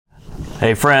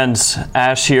Hey friends,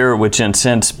 Ash here with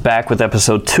Genscents, back with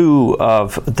episode 2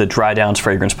 of the Dry Downs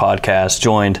Fragrance Podcast,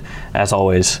 joined, as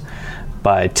always,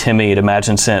 by Timmy at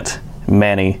Imagine Scent,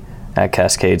 Manny at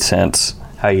Cascade Scents.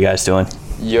 How you guys doing?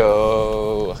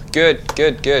 Yo, good.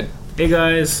 Hey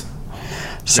guys.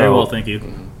 So, very well, thank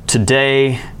you.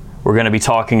 Today, we're going to be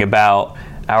talking about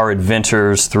our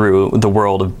adventures through the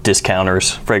world of discounters,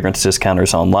 fragrance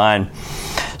discounters online.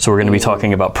 So we're going to be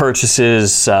talking about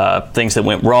purchases, things that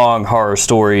went wrong, horror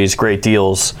stories, great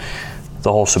deals,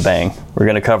 the whole shebang. We're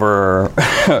going to cover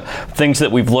things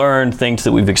that we've learned, things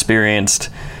that we've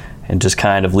experienced, and just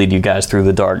kind of lead you guys through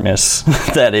the darkness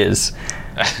that is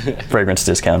fragrance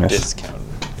discounters. Discount.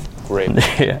 Great.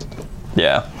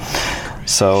 Yeah.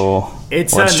 So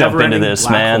It's let's a jump into never-ending this,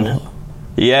 black man. hole.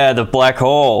 Yeah, the black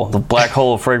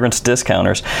hole of fragrance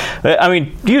discounters. I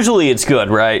mean, usually it's good,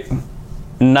 right?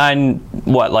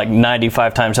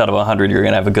 95 times out of 100, you're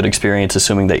going to have a good experience,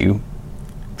 assuming that you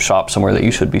shop somewhere that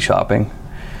you should be shopping.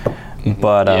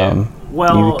 But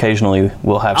you occasionally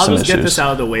will have some issues. I'll just get this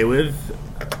out of the way with.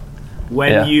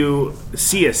 When you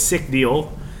see a sick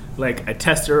deal, like a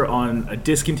tester on a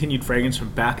discontinued fragrance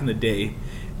from back in the day,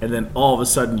 and then all of a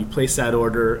sudden you place that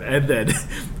order, and then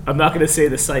I'm not going to say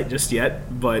the site just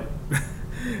yet, but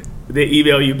they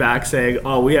email you back saying,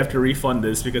 "Oh, we have to refund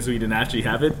this because we didn't actually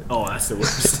have it." Oh, that's the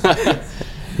worst.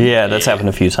 Yeah, that's happened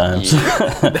a few times.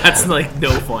 That's like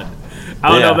no fun. I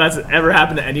don't know if that's ever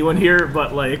happened to anyone here,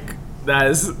 but like that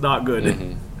is not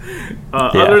good.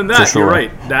 Other than that, sure. You're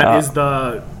right. That is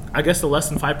the less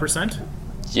than 5%.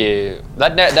 Yeah,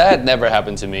 that had never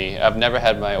happened to me. I've never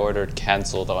had my order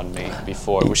canceled on me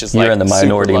before, which is You're like in the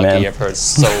minority, super lucky. man. I've heard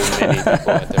so many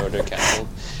people had their order canceled,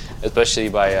 especially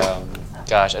by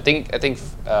I think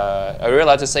are we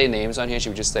allowed to say names on here?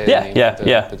 Should we just say the name?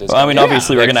 Yeah. Well, I mean,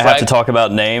 obviously, we're going to have to talk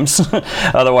about names.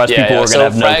 Otherwise, people are going to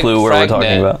have no clue what we're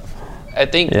talking about. I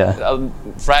think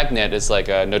Fragnet is like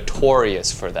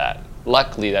notorious for that.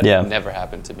 Luckily, that never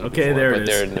happened to me before, there but it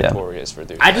they're is. notorious for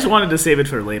doing I just wanted to save it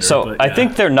for later. So I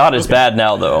think they're not as bad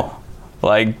now, though.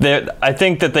 Like, I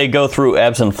think that they go through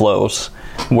ebbs and flows,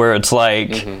 where it's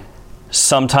like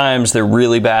sometimes they're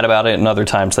really bad about it and other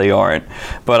times they aren't.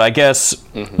 But I guess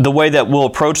the way that we'll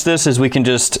approach this is we can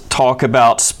just talk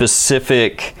about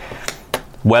specific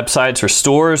websites or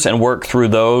stores and work through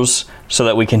those so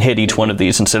that we can hit each one of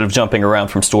these instead of jumping around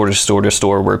from store to store to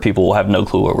store where people will have no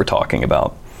clue what we're talking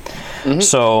about.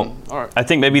 So I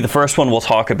think maybe the first one we'll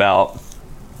talk about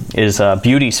is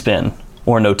Beauty Spin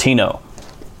or Notino,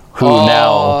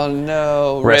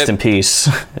 who rest in peace,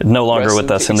 no longer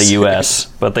with us in the U.S.,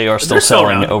 but they are still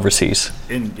selling overseas.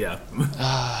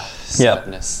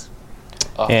 Sadness.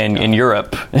 And in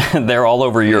Europe, they're all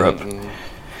over Europe.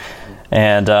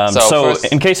 And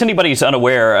in case anybody's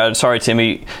unaware, sorry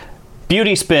Timmy,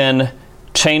 Beauty Spin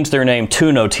changed their name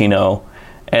to Notino.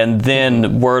 And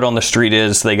then word on the street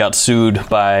is they got sued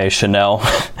by Chanel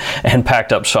and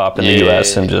packed up shop in the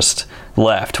U.S. and just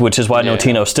left, which is why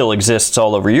Notino still exists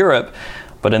all over Europe,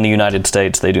 but in the United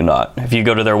States they do not. If you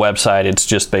go to their website, it's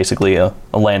just basically a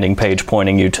landing page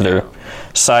pointing you to their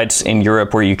sites in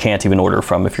Europe where you can't even order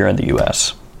from if you're in the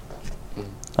U.S.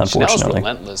 Unfortunately. Chanel's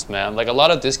relentless, man. Like a lot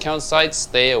of discount sites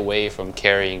stay away from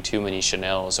carrying too many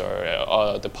Chanels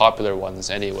or the popular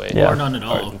ones anyway. Or none at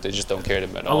all. They just don't carry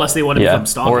them at all. Unless they want to become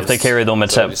stockers. Or if they carry them,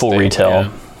 it's at full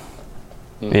retail.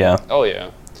 Oh, yeah.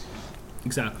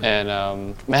 Exactly.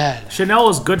 And, man. Chanel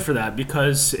is good for that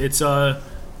because it's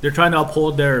they're trying to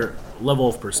uphold their level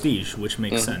of prestige, which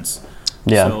makes sense.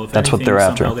 Yeah, so if that's what they're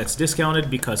after. Somehow gets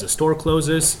discounted because a store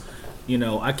closes,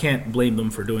 I can't blame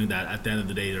them for doing that. At the end of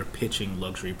the day, they're pitching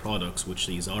luxury products, which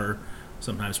these are.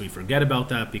 Sometimes we forget about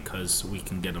that because we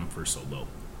can get them for so low.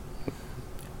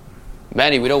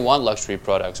 Manny, we don't want luxury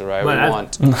products, all right? But we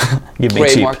want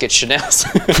gray market Chanels.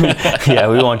 Yeah,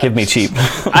 we want give me cheap.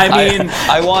 I mean,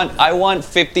 I want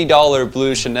 $50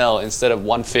 blue Chanel instead of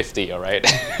 $150, all right?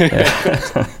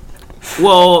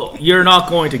 Well, you're not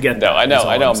going to get that. No,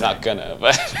 I know, I'm not gonna,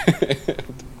 but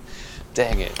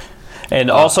dang it. And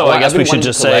also, I guess we should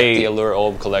just say the Allure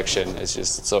Homme collection is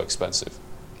just so expensive.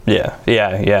 Yeah.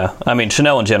 I mean,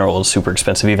 Chanel in general is super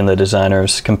expensive, even the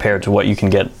designers, compared to what you can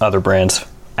get other brands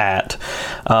at.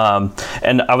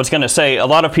 And I was going to say, a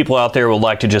lot of people out there will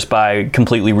like to just buy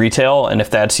completely retail, and if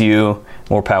that's you,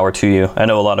 more power to you. I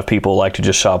know a lot of people like to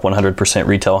just shop 100%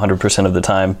 retail 100% of the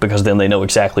time because then they know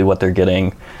exactly what they're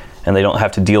getting, and they don't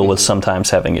have to deal with sometimes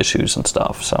having issues and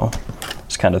stuff. So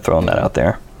just kind of throwing that out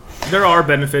there. There are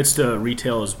benefits to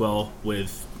retail as well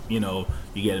with, you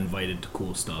get invited to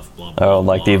cool stuff, blah, blah,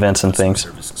 like the events and things.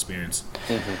 Service experience.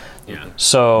 Yeah.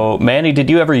 So, Manny, did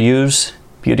you ever use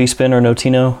Beauty Spin or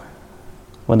Notino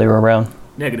when they were around?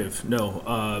 Negative.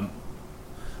 No.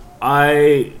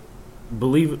 I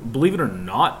believe it or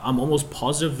not, I'm almost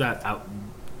positive that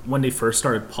when they first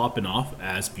started popping off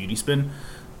as Beauty Spin,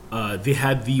 they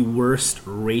had the worst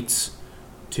rates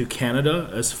to Canada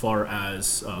as far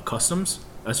as customs,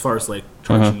 as far as like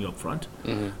charging you up front.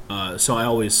 So I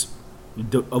always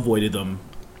avoided them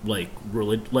like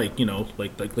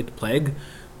the plague.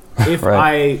 If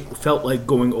I felt like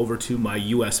going over to my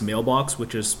U.S. mailbox,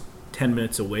 which is 10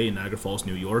 minutes away in Niagara Falls,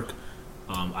 New York,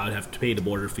 I would have to pay the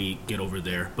border fee, get over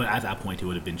there. But at that point, it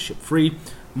would have been ship free.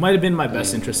 Might have been my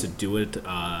best interest to do it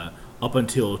up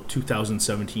until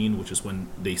 2017, which is when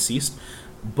they ceased.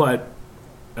 But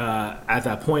at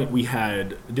that point, we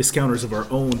had discounters of our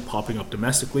own popping up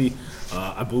domestically.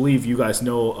 I believe you guys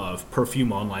know of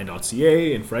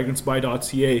perfumeonline.ca and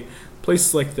fragrancebuy.ca,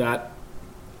 places like that.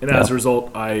 And as a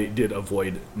result, I did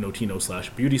avoid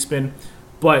Notino/Beauty Spin.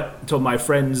 But to my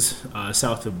friends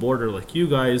south of the border, like you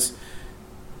guys,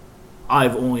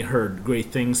 I've only heard great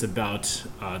things about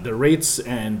the rates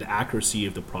and accuracy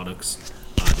of the products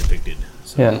depicted.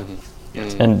 So,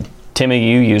 And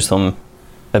Timmy, you use them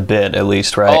a bit, at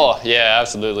least, right? Oh yeah,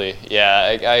 absolutely.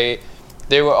 Yeah,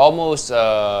 they were almost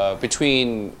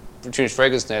between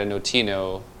FragranceNet and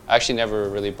Notino. I actually never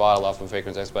really bought a lot from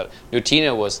FragranceX, but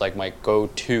Notino was like my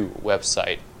go-to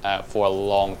website for a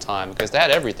long time because they had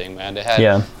everything, man. They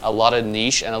had a lot of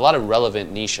niche and a lot of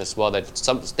relevant niche as well. That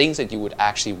some things that you would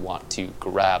actually want to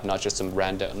grab, not just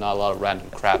not a lot of random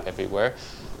crap everywhere.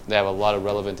 They have a lot of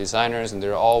relevant designers, and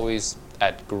they're always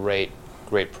at great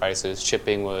prices.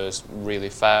 Shipping was really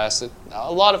fast.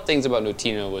 A lot of things about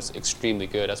Notino was extremely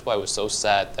good. That's why I was so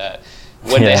sad that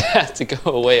when they had to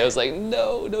go away, I was like,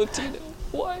 no, Notino.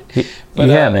 What? But,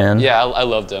 man. Yeah, I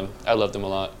loved them. I loved them a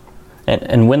lot.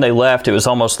 And when they left, it was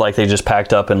almost like they just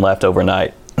packed up and left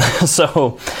overnight.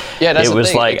 So that's it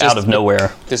was like out of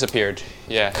nowhere. Disappeared.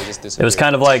 Yeah, it just disappeared. It was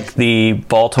kind of like the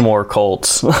Baltimore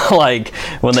Colts, like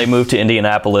when they moved to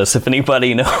Indianapolis. If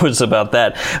anybody knows about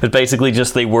that, it was basically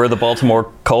just they were the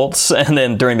Baltimore Colts, and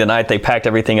then during the night they packed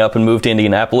everything up and moved to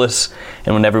Indianapolis.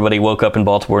 And when everybody woke up in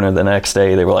Baltimore the next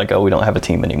day, they were like, "Oh, we don't have a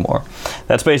team anymore."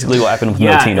 That's basically what happened with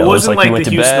Notino. It wasn't like you went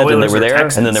to bed and they were there,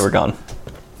 Texans. and then they were gone.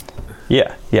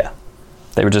 Yeah,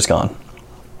 they were just gone.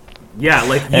 Yeah,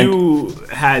 like you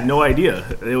had no idea.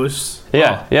 It was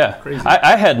crazy.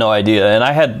 I had no idea, and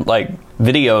I had like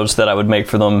videos that I would make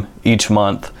for them each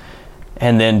month,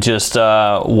 and then just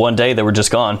one day they were just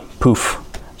gone, poof.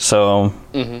 So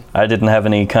I didn't have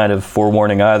any kind of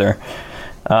forewarning either.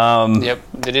 They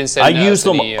didn't send I used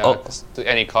them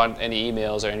any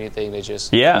emails or anything. They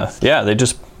just they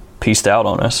just pieced out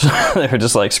on us. They were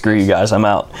just like, screw you guys, I'm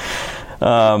out.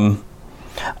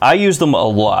 I use them a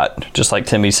lot, just like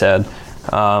Timmy said.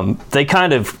 They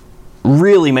kind of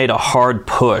really made a hard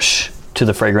push to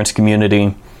the fragrance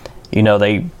community. You know,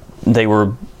 they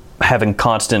were having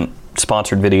constant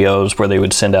sponsored videos where they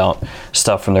would send out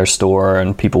stuff from their store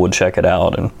and people would check it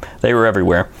out, and they were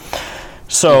everywhere.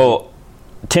 So,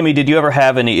 Timmy, did you ever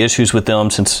have any issues with them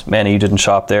since, Manny, you didn't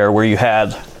shop there, where you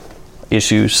had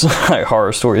issues, like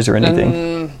horror stories or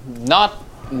anything?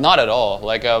 Not at all.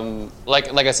 Like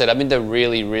I said, I'm in the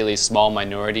really, really small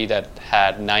minority that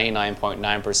had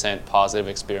 99.9% positive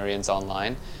experience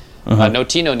online.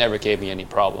 Notino never gave me any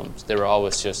problems. They were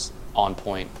always just on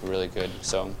point, really good.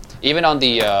 So even on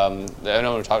the, I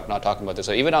know we're not talking about this,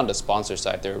 so even on the sponsor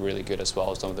side, they were really good as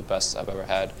well. Some of the best I've ever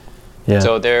had. Yeah.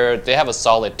 So they have a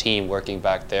solid team working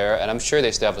back there, and I'm sure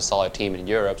they still have a solid team in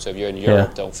Europe. So if you're in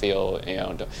Europe, don't feel,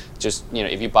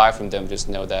 if you buy from them, just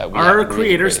know that are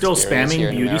creators still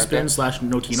spamming Beauty Spin /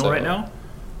 Notino right now?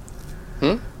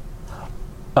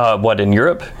 What, in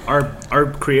Europe?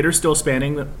 Are creators still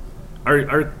spamming?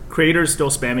 Are creators still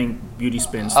spamming Beauty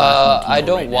Spin / Notino I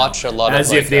don't watch a lot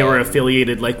as if they were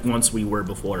affiliated like once we were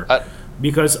before.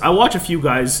 Because I watch a few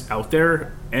guys out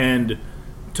there, and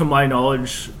to my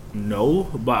knowledge, no,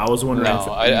 but I was wondering if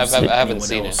I haven't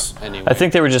seen it anyway. I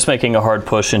think they were just making a hard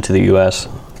push into the U.S.,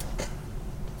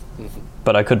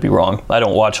 but I could be wrong. I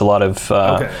don't watch a lot of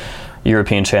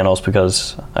European channels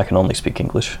because I can only speak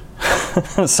English.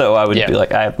 So I would be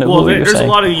like, I have no clue what you're saying. There's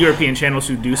a lot of European channels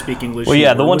who do speak English. Well,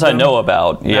 yeah, the ones I know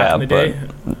about, but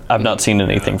I've not seen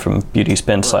anything from Beauty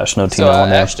Spin / Notino. So,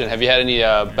 Ashton, have you had any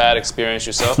bad experience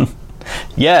yourself?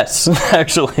 Yes,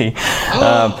 actually.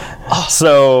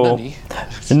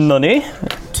 Nani?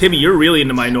 Timmy, you're really in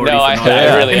the minority. No,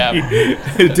 I really am.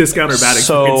 Discount or bad experiences.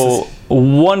 So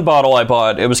one bottle I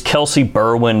bought, it was Kelsey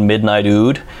Berwin Midnight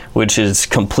Oud, which is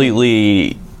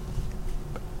completely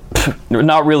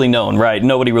not really known, right?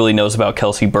 Nobody really knows about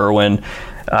Kelsey Berwin.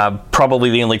 Probably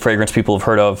the only fragrance people have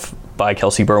heard of by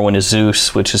Kelsey Berwin is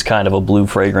Zeus, which is kind of a blue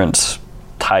fragrance,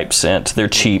 hype scent. They're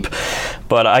cheap.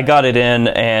 But I got it in,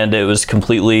 and it was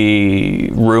completely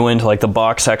ruined. Like, the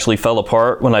box actually fell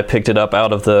apart when I picked it up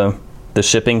out of the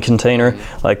shipping container.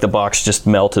 Like, the box just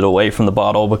melted away from the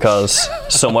bottle because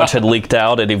so much had leaked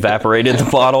out, it evaporated the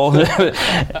bottle.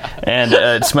 And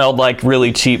it smelled like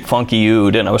really cheap, funky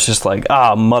oud, and I was just like,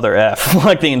 mother F,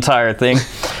 like the entire thing.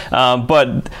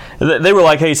 But they were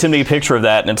like, hey, send me a picture of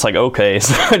that, and it's like, okay.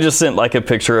 So I just sent like a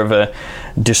picture of a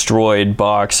destroyed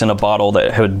box and a bottle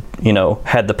that had,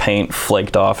 had the paint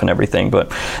flaked off and everything. But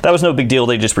that was no big deal.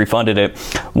 They just refunded it.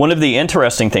 One of the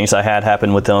interesting things I had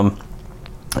happen with them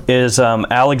is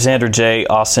Alexander J.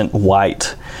 Ossent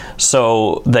White.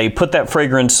 So they put that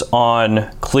fragrance on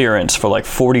clearance for like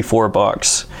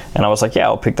 $44, and I was like, yeah,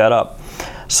 I'll pick that up.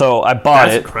 So I bought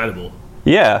it. That's incredible.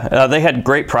 Yeah, they had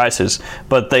great prices,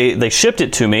 but they shipped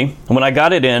it to me. And when I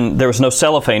got it in, there was no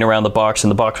cellophane around the box,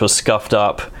 and the box was scuffed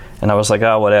up. And I was like,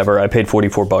 whatever. I paid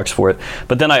 $44 for it.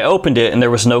 But then I opened it, and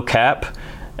there was no cap.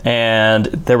 And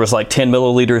there was like 10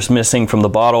 milliliters missing from the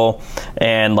bottle,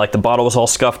 and like the bottle was all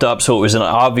scuffed up, so it was an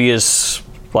obvious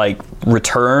like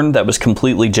return that was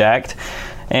completely jacked.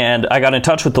 And I got in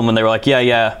touch with them, and they were like,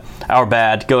 yeah, our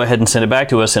bad, go ahead and send it back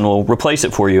to us and we'll replace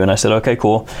it for you. And I said, okay,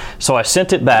 cool. So I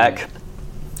sent it back.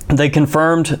 They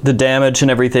confirmed the damage and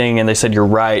everything, and they said, you're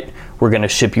right, we're going to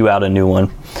ship you out a new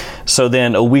one. So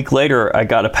then a week later, I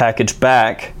got a package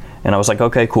back, and I was like,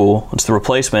 okay, cool, it's the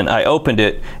replacement. I opened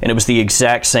it, and it was the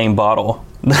exact same bottle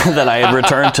that I had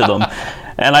returned to them.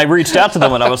 And I reached out to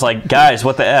them, and I was like, guys,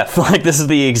 what the F? Like, this is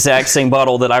the exact same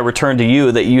bottle that I returned to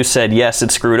you that you said, yes,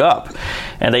 it's screwed up.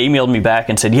 And they emailed me back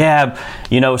and said, yeah,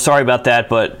 sorry about that,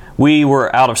 but we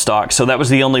were out of stock. So that was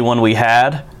the only one we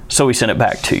had, so we sent it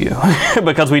back to you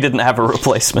because we didn't have a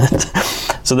replacement.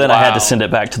 So then I had to send it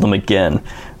back to them again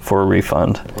for a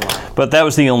refund. But that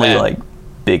was the only,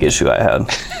 big issue I had.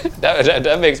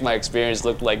 that makes my experience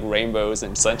look like rainbows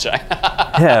and sunshine.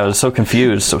 Yeah, I was so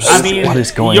confused. So what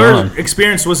is going on? Your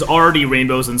experience was already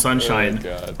rainbows and sunshine,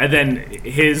 and then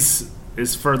his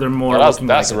is furthermore looking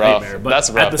like a nightmare. But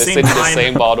that's rough. At the they same sent time, the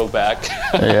same bottle back.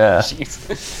 Yeah.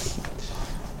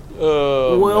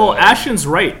 Well, Ashton's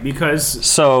right,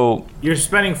 because you're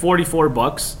spending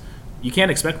 $44. You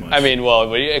can't expect much. I mean,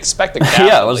 well, you expect the cap.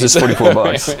 Yeah, it was just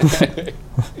 $44.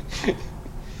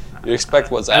 You expect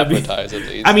what's advertised at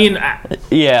least. I mean,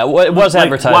 yeah, it was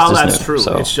advertised. While that's new, true,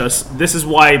 so. it's just this is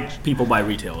why people buy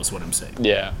retail, is what I'm saying.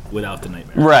 Yeah, without the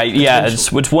nightmare. Right. Yeah,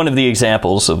 it's one of the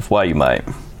examples of why you might.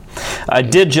 I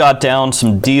did jot down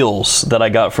some deals that I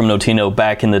got from Notino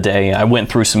back in the day. I went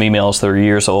through some emails that are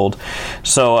years old.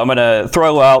 So I'm going to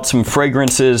throw out some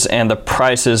fragrances and the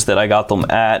prices that I got them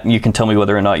at. You can tell me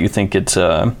whether or not you think it's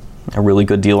a really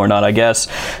good deal or not, I guess.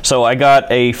 So I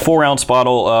got a 4-ounce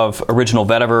bottle of Original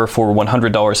Vetiver for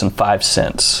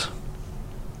 $100.05.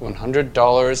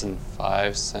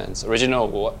 $100.05. Original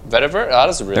what? Vetiver? Oh,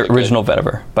 that's really Original good.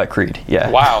 Vetiver by Creed, yeah.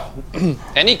 Wow.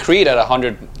 Any Creed at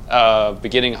 100,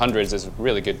 beginning hundreds is a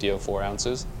really good deal, 4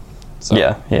 ounces. So,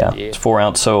 yeah. It's 4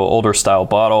 ounce, so older style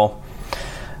bottle.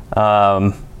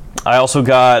 I also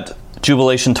got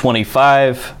Jubilation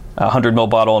 25, 100 ml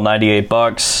bottle,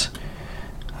 $98.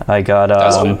 I got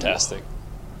that's fantastic.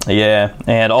 Yeah,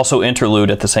 and also Interlude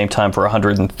at the same time for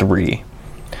 $103.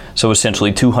 So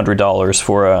essentially $200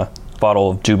 for a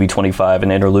bottle of Juby 25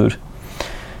 and Interlude.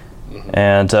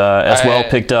 And as well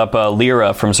picked up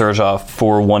Lyra from Xerjoff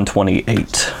for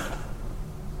 $128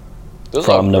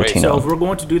 from Notino. So if we're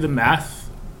going to do the math,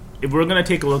 if we're going to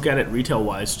take a look at it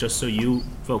retail-wise, just so you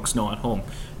folks know at home,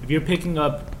 if you're picking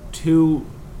up 2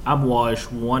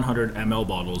 Amouage 100 ml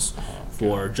bottles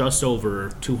for just over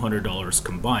 $200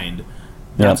 combined,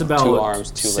 that's about 2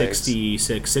 arms, 2 legs.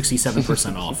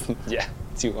 67% off. Yeah,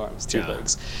 2 arms, 2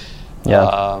 legs.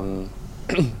 Yeah.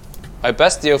 My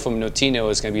best deal from Notino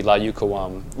is going to be La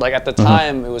Yucawam. Like at the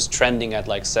time, it was trending at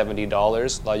like $70.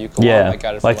 La Yucawam. Yeah, I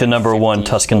got it for like the number 1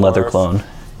 Tuscan leather clone.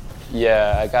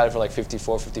 Yeah, I got it for like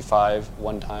 54, 55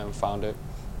 one time. I found it.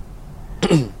 Yeah,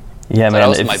 so man. That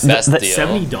was my best deal.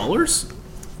 $70?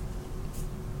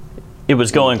 It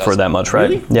was going for that much, right?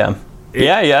 Really? Yeah.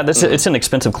 Yeah. It's an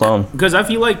expensive clone. Because I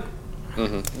feel like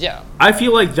yeah, I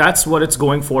feel like that's what it's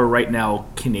going for right now,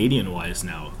 Canadian-wise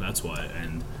now. That's why,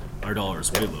 and our dollar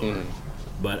is way lower.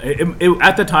 But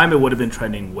at the time, it would have been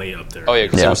trending way up there. Oh yeah,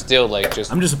 because it was still like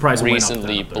I'm just surprised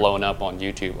recently blown up on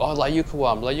YouTube. Oh, La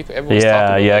Yucawam, La Yucawam. Everyone's Yeah,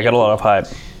 talking about I got a lot of hype.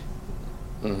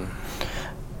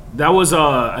 That was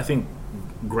I think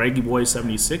Greggy Boy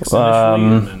 76 initially,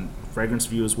 and then Fragrance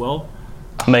View as well.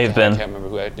 May have been. I can't remember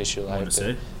who I initially liked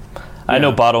it. I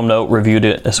know Bottom Note reviewed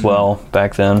it as well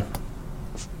back then.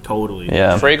 Totally.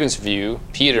 Yeah. Fragrance View,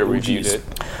 Peter reviewed it.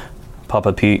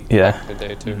 Papa Pete, yeah. Back in the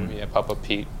day too. Yeah, Papa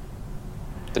Pete,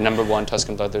 the #1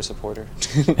 Tuscan Leather supporter.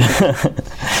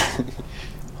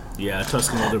 Yeah,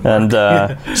 Tuscan Leather. And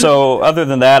so other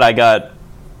than that, I got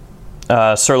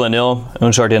Sur-Le-Nil,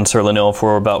 Un Jardin Sur-Le-Nil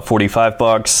for about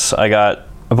 $45. I got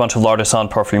a bunch of L'Artisan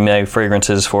Parfumé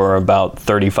fragrances for about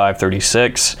 $35,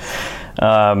 $36.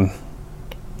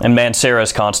 And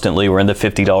Mancera's constantly were in the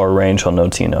 $50 range on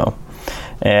Notino.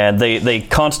 And they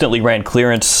constantly ran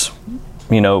clearance.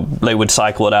 You know, they would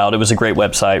cycle it out. It was a great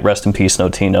website. Rest in peace,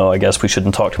 Notino. I guess we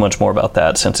shouldn't talk too much more about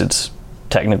that since it's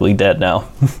technically dead now.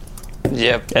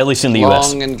 Yep. At least in the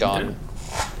US. Long and gone.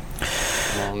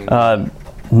 Long and gone.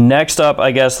 Next up,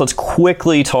 I guess, let's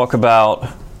quickly talk about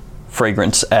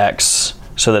Fragrance X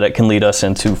so that it can lead us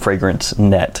into Fragrance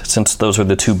Net, since those are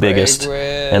the two biggest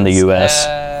in the US.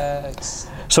 X.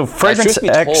 So Fragrance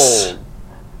X...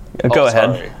 Go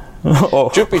ahead. Sorry. Oh.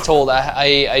 Truth be told,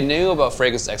 I knew about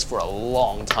Fragrance X for a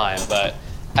long time, but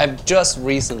I've just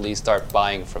recently started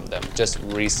buying from them. Just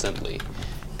recently.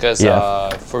 Because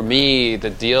for me, the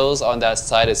deals on that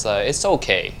site is it's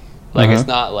okay. Like it's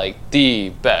not like the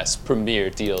best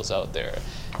premier deals out there.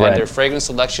 Right. And their fragrance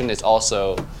selection is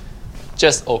also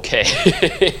just okay.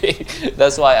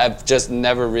 That's why I've just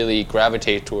never really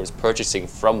gravitated towards purchasing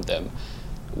from them.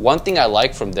 One thing I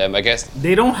like from them, I guess...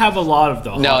 They don't have a lot of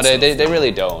the hot No, stuff. they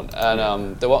really don't.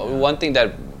 And the one thing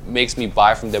that makes me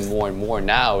buy from them more and more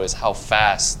now is how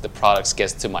fast the products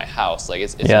gets to my house. Like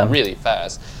it's really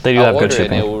fast. They do I'll have good order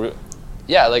it and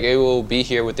shipping. like it will be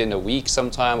here within a week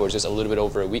sometime, or just a little bit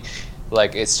over a week.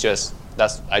 Like it's just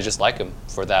I just like them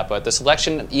for that. But the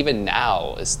selection even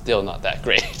now is still not that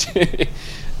great.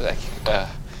 Like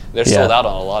they're sold out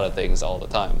on a lot of things all the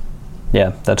time.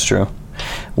 Yeah, that's true.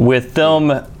 With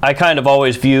them, I kind of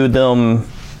always viewed them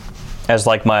as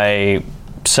like my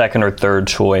second or third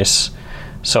choice.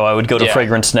 So I would go to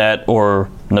Fragrance Net or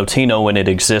Notino when it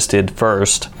existed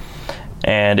first.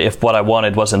 And if what I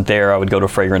wanted wasn't there, I would go to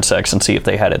Fragrance X and see if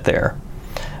they had it there.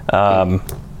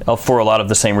 For a lot of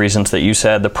the same reasons that you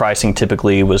said, the pricing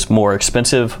typically was more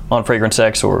expensive on Fragrance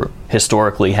X, or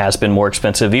historically has been more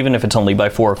expensive, even if it's only by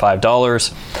 $4 or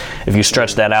 $5. If you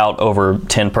stretch that out over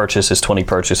 10 purchases, 20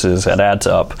 purchases, it adds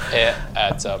up. It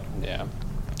adds up, yeah.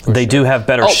 They do have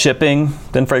better shipping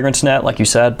than Fragrance Net, like you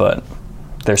said, but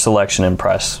their selection and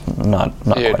price not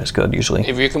quite as good usually.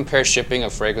 If you compare shipping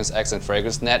of Fragrance X and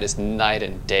Fragrance Net, it's night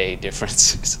and day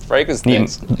differences. Fragrance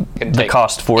Net can take the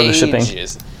cost for ages. the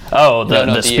shipping. Oh,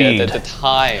 the speed. The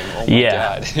time. Oh my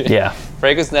god. Yeah.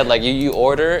 Fragrance Net, like you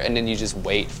order and then you just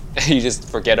wait. You just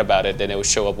forget about it, then it will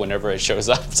show up whenever it shows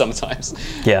up sometimes.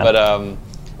 Yeah. But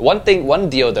one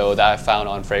deal though that I found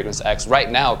on Fragrance X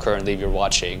right now, currently, if you're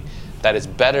watching, that is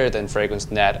better than Fragrance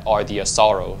Net are the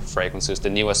Asaro fragrances, the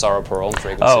new Asaro Pour-Homme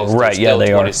fragrances. Oh, right, they're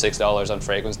they are. $26 on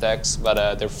Fragrance X,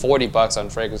 but they're $40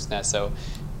 on Fragrance Net. So,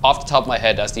 off the top of my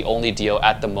head, that's the only deal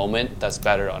at the moment that's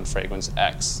better on Fragrance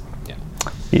X.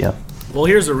 Yeah. Well,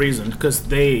 here's the reason, because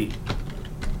Fragrance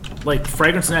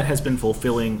Net has been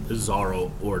fulfilling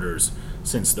Zaro orders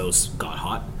since those got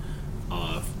hot,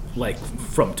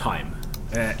 from time.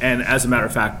 And as a matter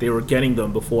of fact, they were getting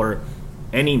them before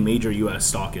any major U.S.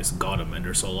 stockist got them, and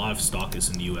there's a lot of stockists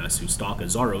in the U.S. who stock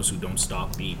Azaros who don't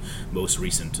stock the most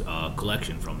recent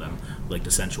collection from them, like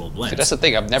the Sensual Blends. See, that's the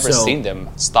thing. I've never seen them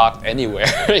stocked anywhere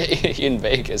in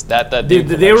Vegas.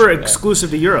 They were exclusive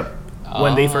to Europe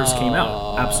when they first came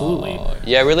out. Absolutely.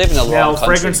 Yeah, we live in a long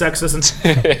country. Fragrance X doesn't.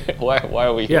 why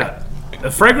are we here? Yeah.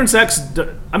 Fragrance X,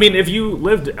 I mean, if you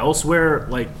lived elsewhere,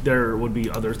 there would be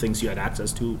other things you had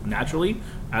access to naturally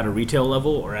at a retail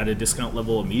level or at a discount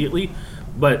level immediately.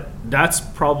 But that's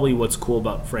probably what's cool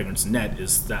about Fragrance Net,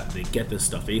 is that they get this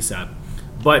stuff ASAP.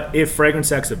 But if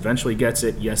Fragrance X eventually gets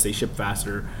it, yes, they ship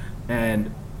faster,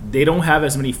 and they don't have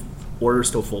as many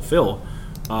orders to fulfill.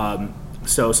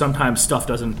 So sometimes stuff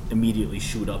doesn't immediately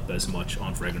shoot up as much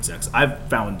on Fragrance X. I've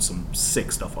found some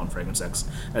sick stuff on Fragrance X.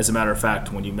 As a matter of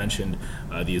fact, when you mentioned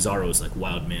the Azaros like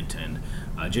Wild Mint and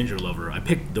Ginger Lover, I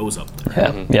picked those up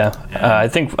there. Yeah. I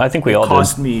think we all did. It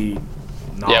cost me.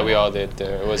 Yeah, we all did.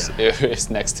 It was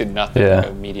next to nothing, like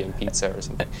a medium pizza or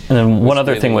something. And then one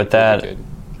other really, thing with that good.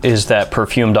 is that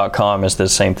Perfume.com is the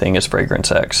same thing as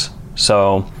Fragrance X.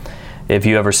 So if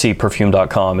you ever see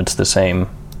Perfume.com, it's the same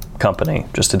company,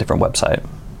 just a different website.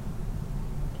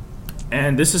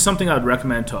 And this is something I'd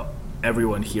recommend to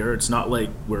everyone here. It's not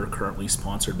like we're currently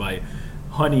sponsored by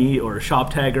Honey or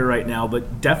ShopTagger right now,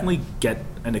 but definitely get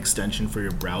an extension for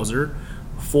your browser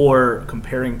for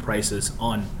comparing prices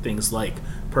on things like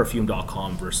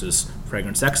Perfume.com versus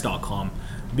FragranceX.com,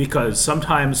 because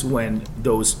sometimes when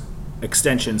those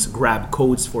extensions grab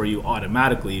codes for you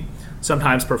automatically,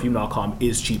 sometimes Perfume.com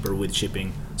is cheaper with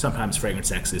shipping, sometimes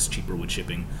Fragrance X is cheaper with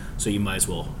shipping, so you might as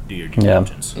well do your due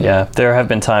diligence. Yeah, there have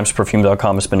been times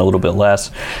Perfume.com has been a little bit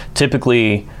less.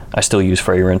 Typically, I still use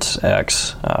Fragrance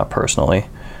X personally,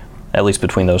 at least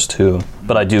between those two.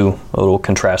 But I do a little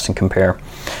contrast and compare.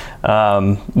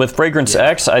 With Fragrance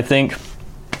X, I think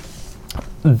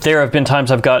there have been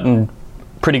times I've gotten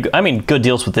good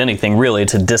deals with anything, really.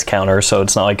 It's a discounter, so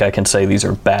it's not like I can say these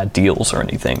are bad deals or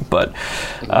anything. But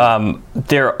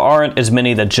there aren't as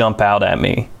many that jump out at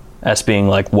me as being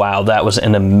like, wow, that was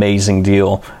an amazing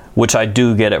deal, which I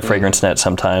do get at FragranceNet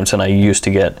sometimes, and I used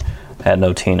to get at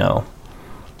Notino.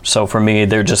 So for me,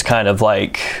 they're just kind of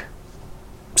like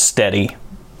steady.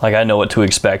 Like I know what to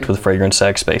expect with Fragrance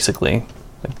X, basically.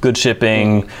 Good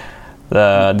shipping,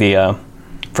 the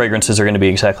fragrances are going to be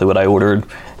exactly what I ordered,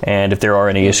 and if there are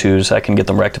any issues, I can get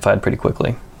them rectified pretty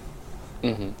quickly.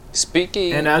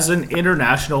 Speaking, and as an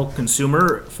international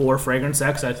consumer for Fragrance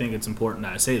X, I think it's important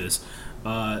that I say this.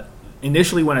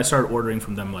 Initially, when I started ordering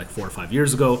from them like 4 or 5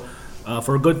 years ago,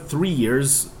 for a good 3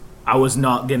 years, I was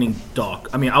not getting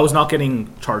I was not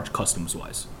getting charged customs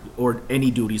wise or any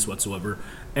duties whatsoever,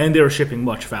 and they were shipping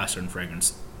much faster than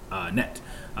Fragrance Net.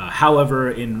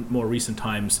 However, in more recent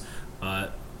times,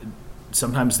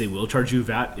 sometimes they will charge you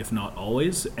VAT, if not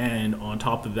always, and on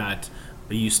top of that,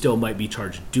 you still might be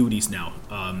charged duties now.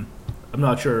 I'm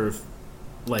not sure if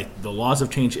the laws have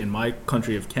changed in my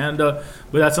country of Canada,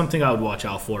 but that's something I would watch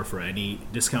out for any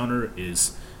discounter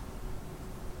is,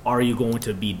 are you going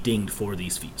to be dinged for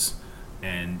these fees?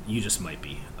 And you just might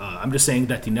be. I'm just saying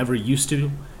that they never used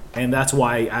to, and that's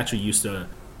why I actually used to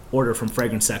order from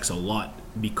Fragrance X a lot,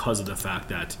 because of the fact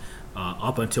that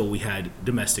up until we had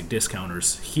domestic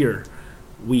discounters here,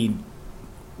 we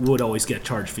would always get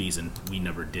charge fees, and we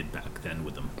never did back then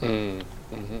with them.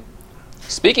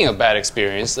 Speaking of bad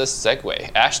experience, let's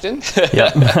segue. Ashton,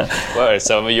 Yep. what are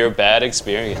some of your bad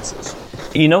experiences?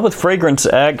 With Fragrance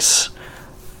X,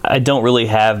 I don't really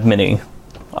have many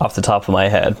off the top of my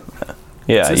head.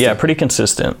 Yeah, pretty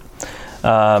consistent.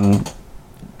 The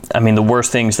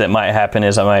worst things that might happen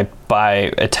is I might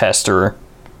buy a tester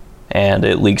and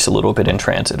it leaks a little bit in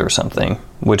transit or something,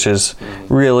 which is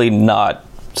really not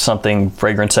something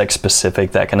Fragrance X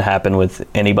specific that can happen with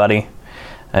anybody.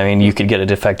 You could get a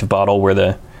defective bottle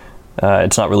where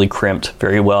it's not really crimped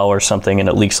very well or something, and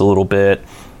it leaks a little bit.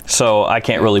 So I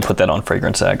can't really put that on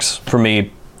Fragrance X. For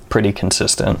me, pretty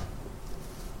consistent.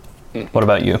 What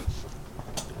about you?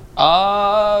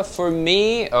 For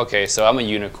me, okay, so I'm a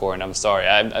unicorn. I'm sorry,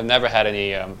 I've never had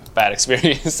any bad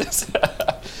experiences.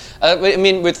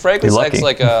 With Fragrance X,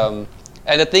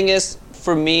 and the thing is,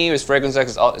 for me, with Fragrance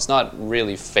X, it's not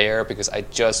really fair because I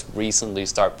just recently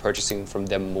started purchasing from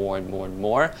them more and more and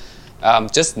more.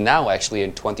 Just now, actually,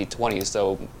 in 2020.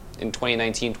 So in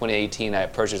 2019, 2018, I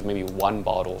purchased maybe one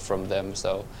bottle from them.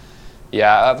 So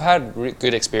yeah, I've had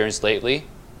good experience lately.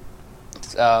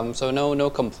 So no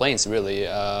complaints really.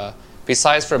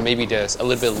 Besides from maybe there's a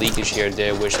little bit of leakage here and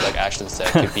there, which like Ashton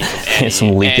said could be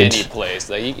from any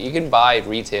place. Like you can buy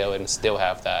retail and still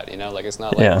have that. It's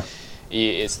not like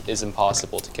it's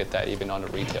impossible to get that even on the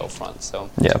retail front. So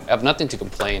I have nothing to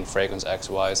complain Fragrance X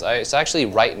wise. It's actually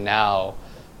right now.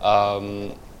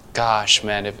 Gosh,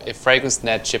 man, if Fragrance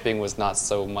Net shipping was not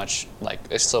so much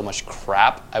it's so much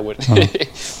crap, I would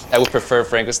I would prefer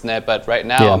Fragrance Net. But right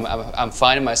now, I'm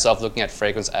finding myself looking at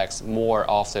Fragrance X more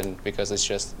often because it's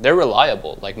just they're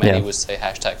reliable. Like many would say,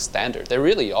 #standard. They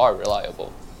really are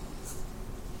reliable.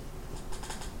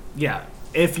 Yeah,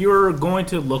 if you're going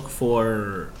to look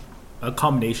for a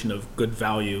combination of good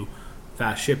value,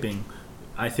 fast shipping,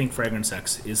 I think Fragrance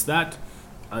X is that.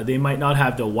 They might not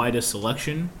have the widest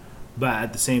selection, but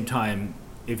at the same time,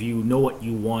 if you know what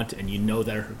you want and you know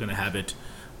they're going to have it,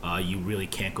 you really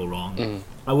can't go wrong.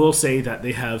 I will say that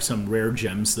they have some rare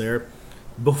gems there.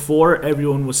 Before,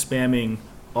 everyone was spamming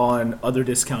on other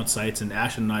discount sites, and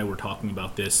Ashton and I were talking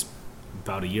about this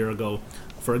about a year ago.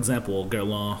 For example,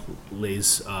 Guerlain,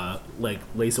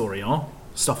 Les Orient,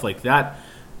 stuff like that.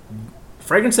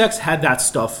 Fragrance X had that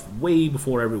stuff way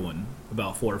before everyone,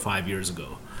 about 4 or 5 years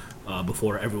ago,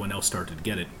 before everyone else started to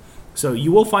get it. So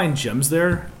you will find gems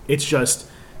there. It's just,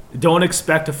 don't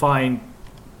expect to find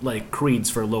creeds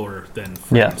for lower than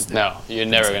Fragrance Net. No, you're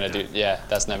never going to do. Yeah,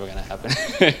 that's never going to happen.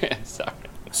 Sorry.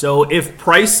 So if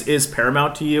price is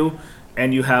paramount to you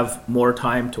and you have more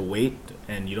time to wait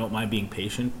and you don't mind being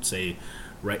patient, say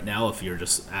right now if you're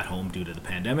just at home due to the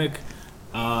pandemic,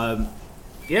 if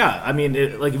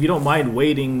you don't mind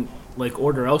waiting,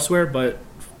 order elsewhere. But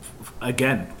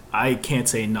again, I can't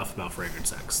say enough about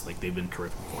Fragrance X. They've been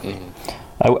terrific for me.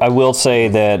 I will say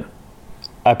that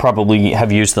I probably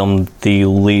have used them the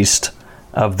least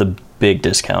of the big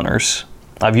discounters.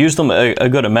 I've used them a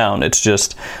good amount. It's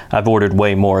just I've ordered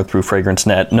way more through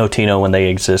FragranceNet, Notino when they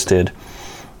existed,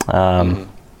 than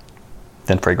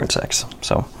Fragrance X.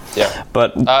 So, Yeah.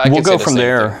 but I we'll can say go the from same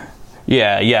there. thing.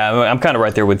 Yeah, I'm kind of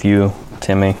right there with you,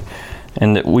 Timmy.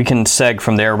 And we can seg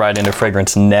from there right into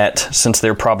FragranceNet, since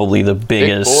they're probably the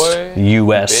biggest boy.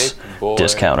 U.S. Big boy.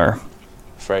 discounter.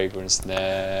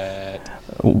 FragranceNet.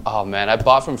 Oh man, I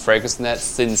bought from FragranceNet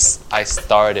since I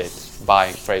started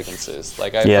buying fragrances.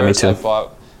 Like I Yeah, me first I too.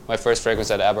 bought my first fragrance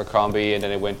at Abercrombie, and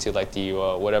then it went to like the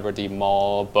whatever the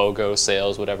mall BOGO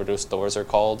sales, whatever those stores are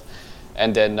called.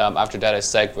 And then after that, I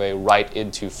segued right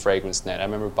into FragranceNet. I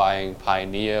remember buying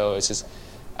Pioneer. It's just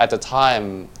at the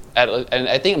time. And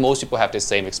I think most people have the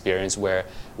same experience where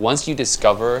once you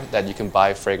discover that you can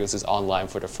buy fragrances online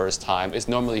for the first time, it's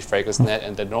normally FragranceNet,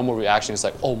 and the normal reaction is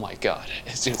like, oh my god,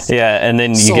 it's just Yeah, and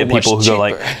then you so get much people who go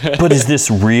like, cheaper. but is this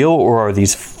real or are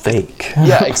these fake?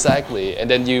 Yeah, exactly. And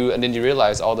then you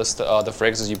realize all the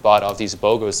fragrances you bought off these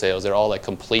BOGO sales, they're all like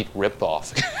complete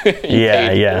rip-off. You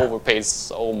overpaid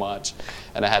so much,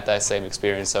 and I had that same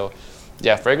experience. So,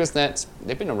 yeah, FragranceNet,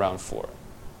 they've been around forever.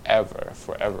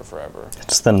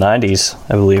 It's the 90s,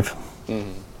 I believe.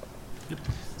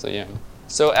 So yeah.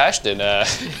 So Ashton,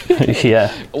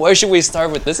 Yeah, where should we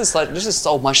start with? This is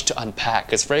so much to unpack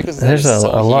because FragranceNet there's is so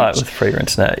a lot huge with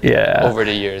FragranceNet. Yeah, over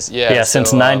the years. Yeah. yeah,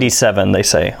 since so, '97 they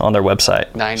say on their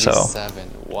website. 97. So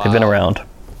Wow. they've been around.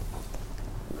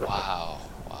 Wow.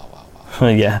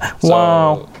 Yeah. So,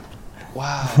 Wow.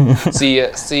 Wow. see.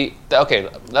 Okay.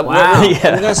 Wow. I'm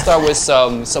gonna start with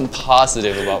some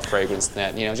positive about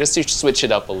FragranceNet. You know, just to switch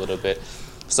it up a little bit.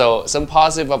 So some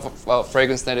positive about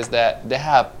FragranceNet is that they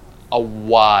have a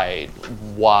wide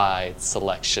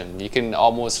selection. You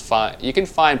can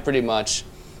find pretty much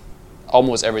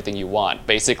almost everything you want.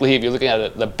 Basically, if you're looking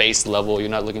at the base level, you're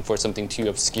not looking for something too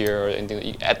obscure or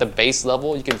anything. At the base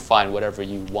level, you can find whatever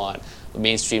you want.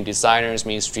 Mainstream designers,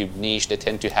 mainstream niche, they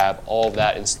tend to have all of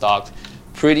that in stock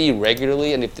pretty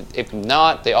regularly, and if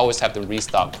not, they always have to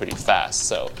restock pretty fast.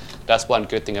 So that's one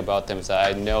good thing about them, is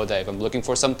that I know that if I'm looking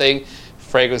for something,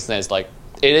 FragranceNet is like,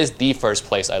 it is the first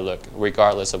place I look,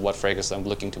 regardless of what fragrance I'm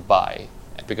looking to buy,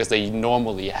 because they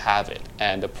normally have it,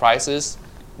 and the prices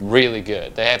really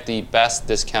good. They have the best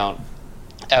discount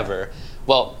ever.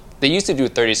 Well, they used to do a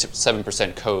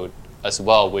 37% code as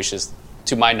well, which is,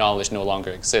 to my knowledge, no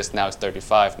longer exists. Now it's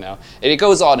 35 now. And it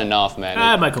goes on and off, man.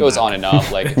 Might It come goes back. on and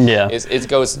off. Like Yeah. it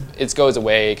goes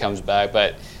away, it comes back,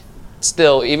 but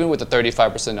still, even with the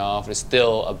 35% off, it's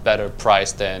still a better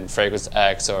price than Fragrance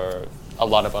X or a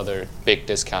lot of other big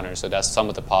discounters. So that's some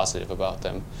of the positive about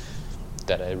them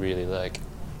that I really like.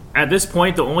 At this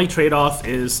point, the only trade-off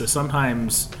is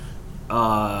sometimes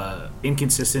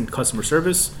inconsistent customer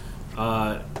service,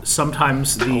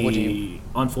 sometimes the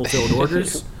unfulfilled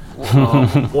orders,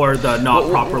 or the not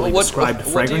properly described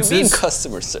What do you fragrances. mean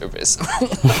customer service?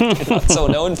 They're not so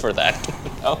known for that.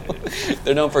 You know?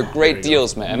 They're known for great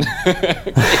deals, man.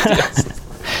 Great deals.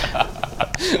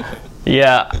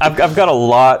 Yeah, I've got a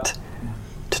lot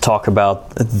to talk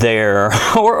about there,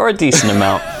 or a decent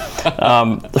amount.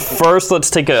 First, let's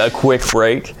take a quick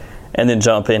break and then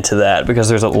jump into that, because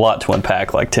there's a lot to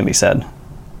unpack, like Timmy said.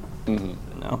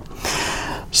 No.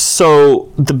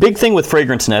 So the big thing with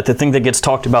FragranceNet, the thing that gets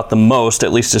talked about the most,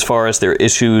 at least as far as their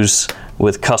issues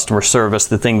with customer service,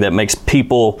 the thing that makes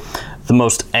people the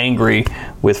most angry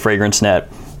with FragranceNet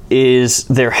is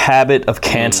their habit of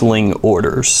canceling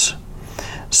orders.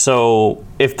 So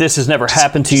if this has never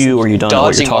happened to you, or you don't know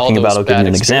what you're dodging all talking about, those I'll give you bad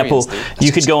an example. experience, dude.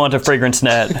 You could go onto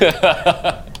FragranceNet.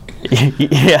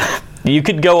 Yeah, you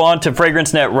could go on to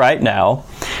FragranceNet right now,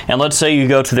 and let's say you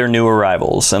go to their new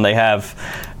arrivals, and they have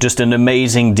just an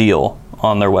amazing deal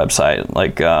on their website.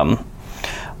 Like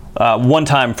one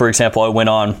time, for example, I went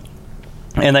on,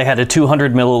 and they had a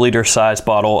 200 milliliter size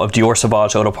bottle of Dior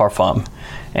Sauvage Eau de Parfum,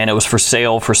 and it was for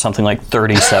sale for something like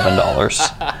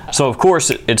 $37. So of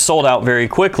course it sold out very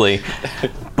quickly,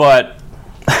 but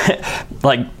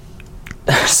like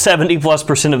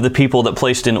 70+% of the people that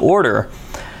placed an order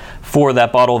for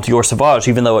that bottle of Dior Sauvage,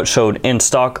 even though it showed in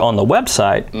stock on the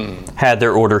website, had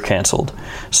their order canceled.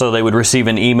 So they would receive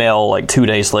an email like 2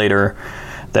 days later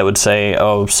that would say,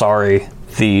 oh, sorry,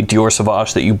 the Dior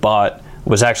Sauvage that you bought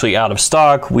was actually out of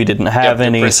stock. We didn't have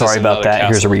any. Sorry about that.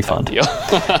 Here's a refund.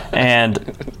 And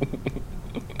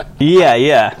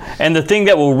yeah. And the thing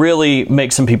that will really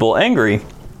make some people angry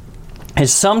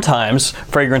is sometimes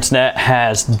FragranceNet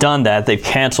has done that. They've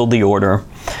canceled the order,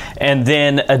 and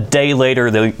then a day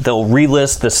later they'll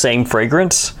relist the same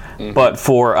fragrance, but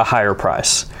for a higher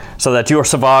price. So that Dior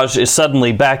Sauvage is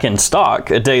suddenly back in stock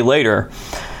a day later,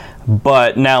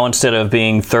 but now instead of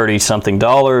being $30-something,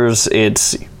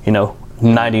 it's,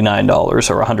 $99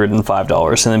 or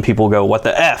 $105, and then people go, what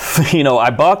the F? You know, I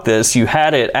bought this, you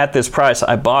had it at this price,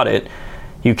 I bought it,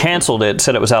 you canceled it,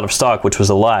 said it was out of stock, which was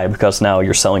a lie, because now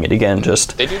you're selling it again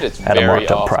just They do this at a very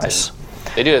marked up often. price.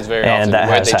 They do this very And often, that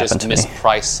where has they just happened to me.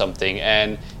 misprice something.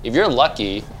 And if you're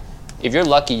lucky,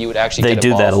 you would actually They get a do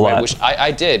ball that a for it, lot. which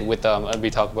I did with we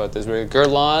talked about this.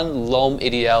 Guerlain L'Homme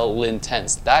Ideal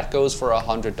L'Intense. That goes for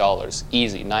 $100,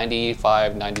 easy, $95,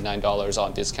 $99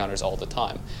 on discounters all the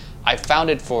time. I found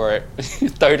it for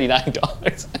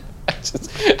 $39. I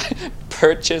just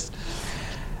purchased.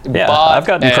 Yeah, bought, I've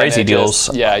gotten and crazy it deals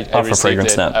just, yeah, I off of received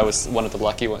Fragrance it. Net. I was one of the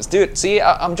lucky ones. Dude, see,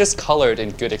 I'm just colored in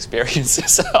good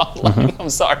experiences. I'm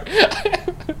sorry.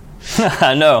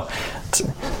 I know.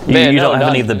 You, Man, you no, don't have none.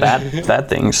 any of the bad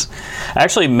things.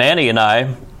 Actually, Manny and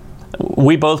I,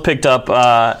 we both picked up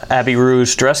Abbey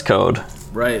Rouge dress code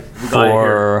Right. We got it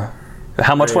here. for,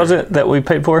 how much was it that we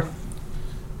paid for?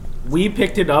 We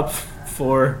picked it up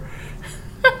for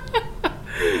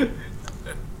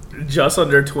just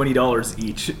under $20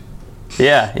 each.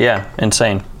 Yeah,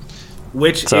 insane.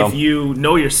 Which, So- if you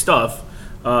know your stuff,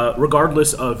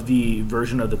 regardless of the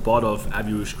version of the bottle of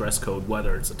Abbey Rouge dress code,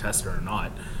 whether it's a tester or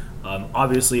not,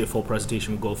 obviously a full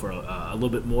presentation will go for a little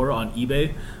bit more on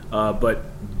eBay. But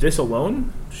this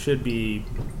alone should be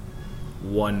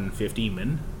 $150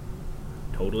 min,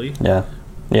 totally. Yeah,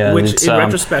 Which, it's, in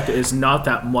retrospect, is not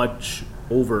that much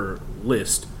over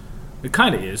list. It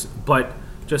kind of is, but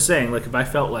just saying, like, if I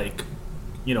felt like,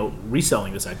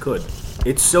 reselling this, I could.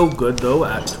 It's so good, though,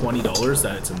 at $20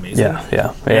 that it's amazing.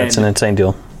 yeah, it's an insane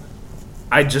deal.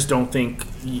 I just don't think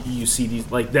you see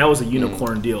these. Like, that was a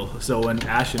unicorn deal. So when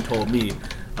Ashton told me,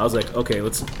 I was like, okay,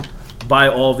 let's buy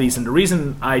all these. And the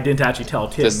reason I didn't actually tell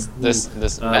Tim,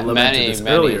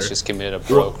 Manny has just committed a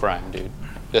bro crime, dude.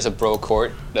 There's a bro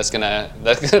court that's gonna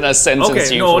sentence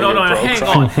okay, you no, for no, your no, bro hang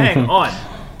crime. hang on.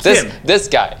 Tim, This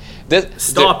guy.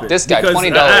 Stop it, This guy, because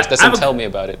 $20 I have doesn't a- tell me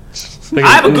about it. I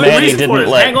have a good Manny reason didn't for this.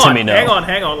 let Hang on, Timmy know.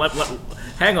 hang on.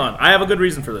 Hang on. I have a good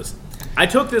reason for this. I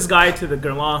took this guy to the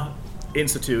Guerlain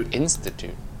Institute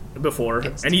before,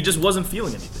 and he just wasn't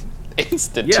feeling anything.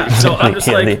 Institute. Yeah, so I'm just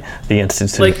like, the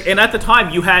Institute. like, and at the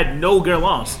time you had no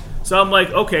Guerlains, so I'm like,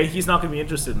 okay, he's not gonna be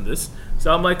interested in this.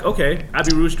 So I'm like, okay,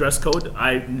 Abbey Rouge dress code.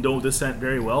 I know this scent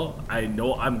very well. I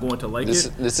know I'm going to like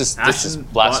it. This is Ashton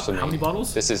blasphemy. bought how many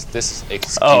bottles? This is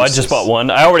excuses. oh, I just bought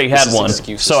one. I already had This is one,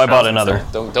 excuses. so I bought another.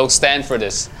 Don't stand for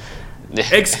this.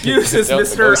 Excuses, Don't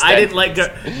Mister. I stand. didn't like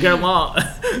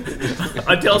Guerlain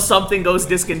until something goes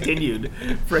discontinued.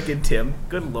 Frickin' Tim.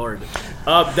 Good lord.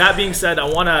 That being said, I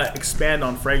want to expand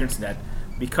on Fragrance Net,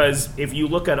 because if you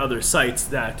look at other sites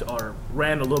that are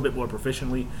ran a little bit more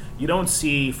proficiently, you don't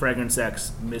see Fragrance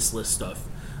X mislist stuff.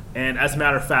 And as a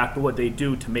matter of fact, what they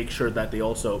do to make sure that they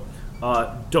also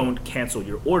don't cancel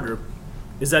your order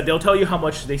is that they'll tell you how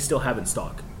much they still have in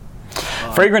stock.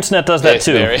 Fragrance Net does that It's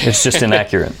too. very- It's just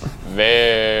inaccurate.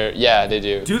 Yeah, they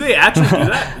do. Do they actually do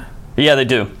that? Yeah, they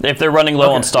do. If they're running low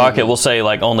Okay. on stock, it will say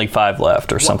like only 5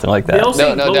 left or something like that. They'll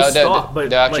say No, low they'll- stock, but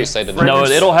they'll actually like, say the No, Fragrance-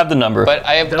 it'll have the number. But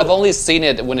I've only seen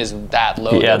it when it's that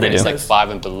low. Yeah, when they it's do. like 5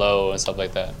 and below and stuff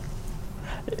like that.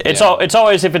 It's yeah. it's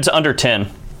always if it's under 10,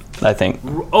 I think.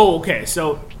 Oh, okay.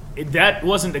 So that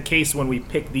wasn't the case when we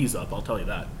picked these up. I'll tell you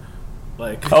that.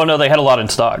 Like, Oh no, they had a lot in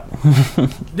stock.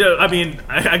 no, I mean,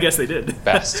 I guess they did.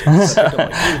 Best.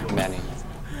 Manny.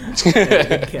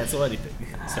 Didn't cancel anything.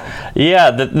 So,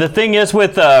 Yeah, the thing is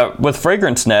with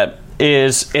Fragrance Net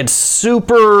is it's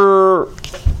super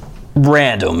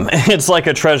random. It's like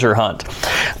a treasure hunt.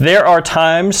 There are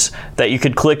times that you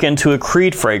could click into a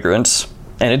Creed fragrance,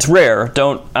 and it's rare.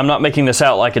 I'm not making this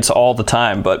out like it's all the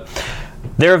time, but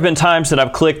there have been times that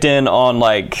I've clicked in on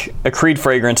like a Creed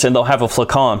fragrance and they'll have a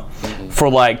flacon for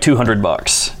like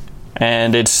 $200.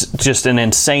 And it's just an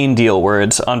insane deal where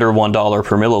it's under $1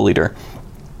 per milliliter.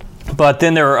 But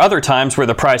then there are other times where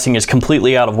the pricing is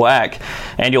completely out of whack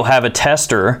and you'll have a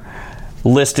tester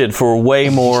listed for way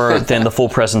more than the full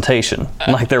presentation.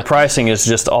 Like their pricing is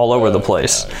just all over the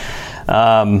place.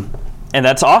 And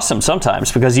that's awesome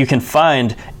sometimes because you can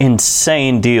find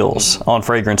insane deals on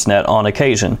Fragrance Net on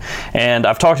occasion. And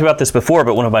I've talked about this before,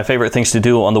 but one of my favorite things to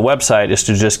do on the website is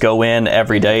to just go in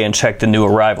every day and check the new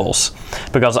arrivals.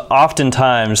 Because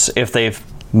oftentimes, if they've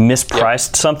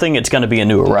mispriced something, it's going to be a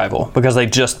new arrival because they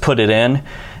just put it in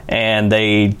and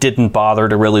they didn't bother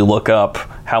to really look up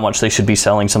how much they should be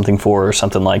selling something for or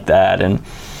something like that. And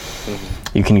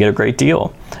you can get a great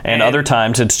deal. And other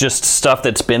times it's just stuff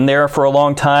that's been there for a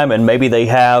long time and maybe they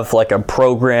have like a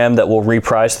program that will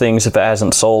reprice things if it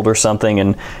hasn't sold or something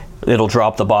and it'll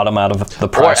drop the bottom out of the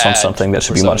price on something that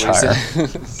should be much higher.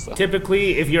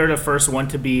 typically, if you're the first one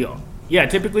to be, Yeah,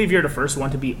 typically if you're the first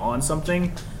one to be on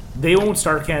something, they won't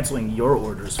start canceling your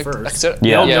orders first.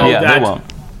 They'll know that, they won't.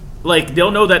 Like,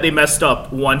 they'll know that they messed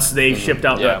up once they shipped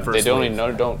out that first they wave.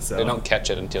 they don't catch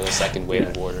it until the second wave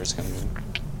of orders come in.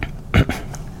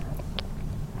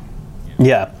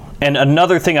 Yeah. And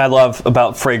another thing I love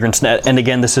about FragranceNet, and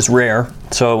again, this is rare,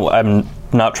 so I'm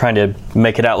not trying to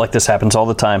make it out like this happens all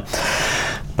the time,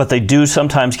 but they do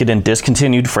sometimes get in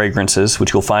discontinued fragrances,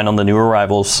 which you'll find on the new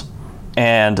arrivals,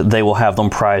 and they will have them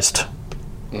priced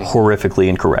horrifically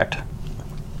incorrect.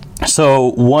 So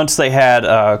once they had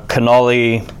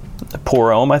Canali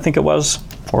Pour Homme, I think it was,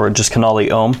 or just Canali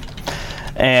Homme,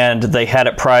 and they had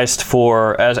it priced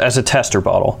for, as a tester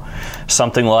bottle,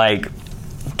 something like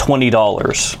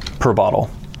 $20 per bottle,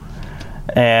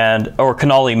 or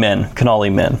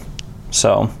Canali Men.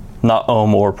 So not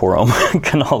Homme or Pour Homme,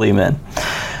 Canali Men.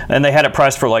 And they had it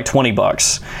priced for like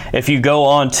 $20. If you go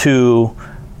on to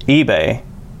eBay,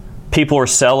 people are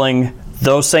selling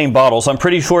those same bottles. I'm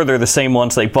pretty sure they're the same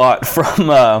ones they bought from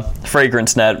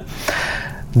FragranceNet.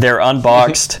 They're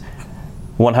unboxed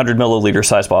 100 milliliter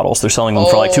size bottles. They're selling them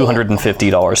for like $250,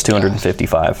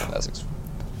 $255.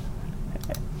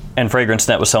 And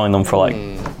FragranceNet was selling them for like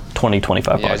 $20,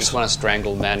 $25. Yeah, I just want to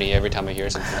strangle Manny every time I hear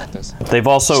something like this. They've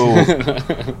also...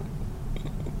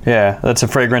 Yeah, that's a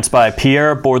fragrance by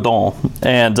Pierre Bourdon.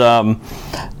 And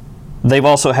they've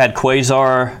also had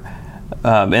Quasar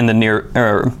in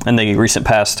the recent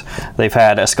past. They've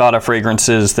had Escada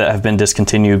fragrances that have been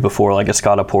discontinued before, like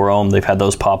Escada Pour Homme. They've had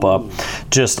those pop up.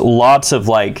 Just lots of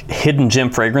like hidden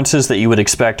gem fragrances that you would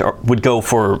expect would go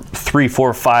for 3,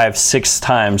 4, 5, 6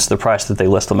 times the price that they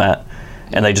list them at.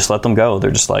 And they just let them go. They're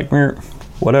just like,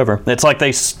 whatever. It's like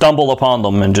they stumble upon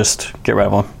them and just get rid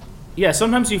of them. Yeah,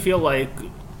 sometimes you feel like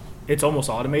it's almost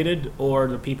automated, or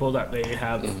the people that they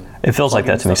have. It feels like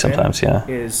that to me sometimes, yeah.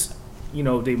 Is,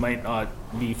 they might not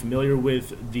be familiar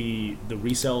with the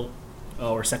resale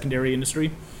or secondary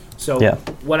industry. So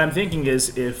what I'm thinking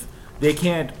is, if they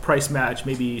can't price match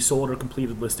maybe sold or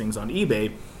completed listings on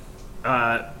eBay,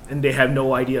 and they have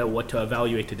no idea what to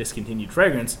evaluate to discontinued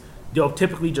fragrance, they'll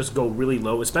typically just go really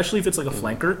low, especially if it's like a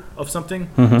flanker of something.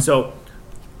 So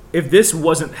if this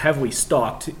wasn't heavily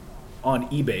stocked on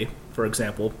eBay, for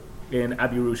example, in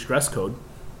Abbey Rouge dress code,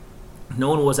 no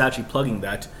one was actually plugging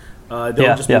that.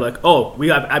 They'll just be like, "Oh, we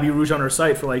have Abbey Rouge on our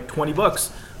site for like $20.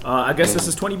 I guess this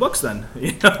is $20 then."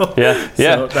 Yeah.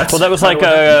 So well, that was like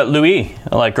Louis,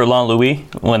 like Guerlain Louis,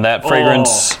 when that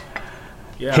fragrance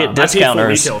hit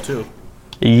discounters. I paid full retail too.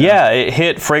 Yeah, it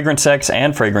hit Fragrance X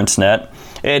and FragranceNet.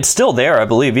 It's still there, I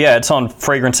believe. Yeah, it's on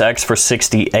Fragrance X for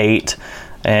 $68.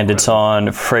 And it's on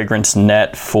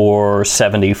FragranceNet for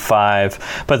 $75.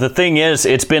 But the thing is,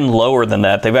 it's been lower than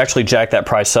that. They've actually jacked that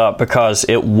price up because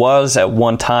it was at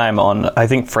one time on, I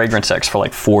think, Fragrance X for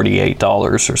like $48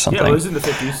 or something. Yeah, it was in the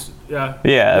 50s.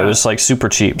 Yeah, it was like super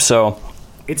cheap. So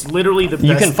it's literally the best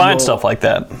you can find deal. stuff like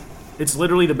that. It's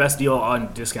literally the best deal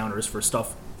on discounters for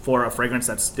stuff for a fragrance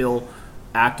that's still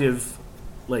active.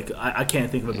 Like, I can't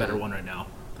think of a better one right now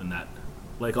than that.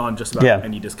 Like, on just about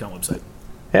any discount website.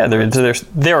 Yeah,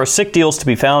 there are sick deals to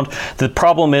be found. The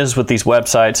problem is with these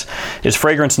websites is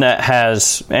FragranceNet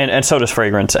has, and so does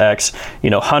Fragrance X,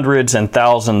 hundreds and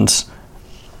thousands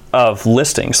of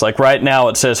listings. Like right now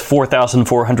it says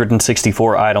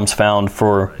 4,464 items found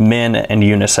for men and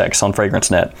unisex on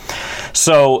FragranceNet.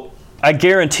 So I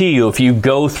guarantee you, if you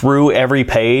go through every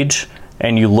page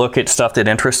and you look at stuff that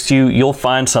interests you, you'll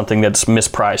find something that's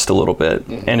mispriced a little bit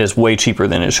and is way cheaper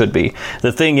than it should be.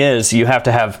 The thing is, you have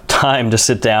to have time to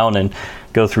sit down and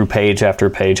go through page after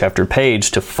page after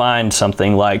page to find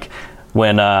something. Like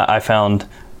when I found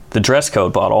the dress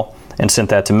code bottle and sent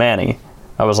that to Manny,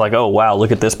 I was like, oh wow,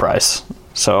 look at this price.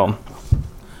 So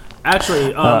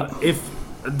actually, if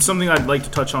something I'd like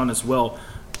to touch on as well,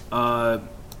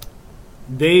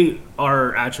 they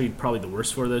are actually probably the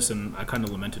worst for this, and I kind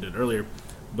of lamented it earlier,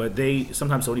 but they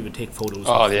sometimes don't even take photos.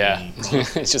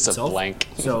 It's just itself. A blank.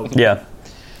 So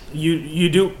you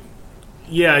do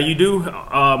you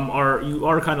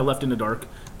are kind of left in the dark,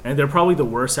 and they're probably the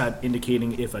worst at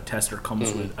indicating if a tester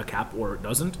comes with a cap or it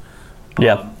doesn't.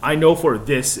 I know for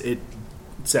this it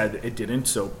said it didn't,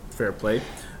 so fair play.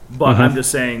 But I'm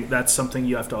just saying that's something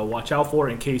you have to watch out for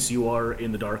in case you are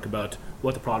in the dark about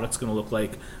what the product's going to look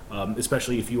like,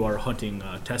 especially if you are hunting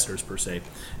testers per se.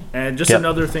 And just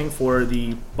another thing for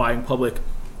the buying public,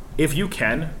 if you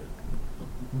can,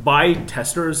 buy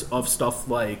testers of stuff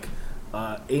like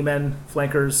Amen,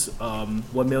 Flankers,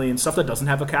 1 million, stuff that doesn't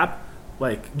have a cap.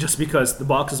 like just because the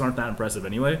boxes aren't that impressive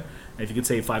anyway. And if you could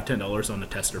save $5-10 on a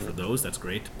tester for those, that's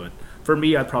great. But for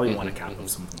me, I'd probably want a cap of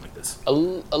something like this. A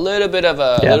little bit of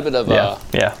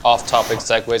a off-topic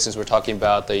segue since we're talking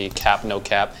about the cap, no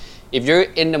cap. If you're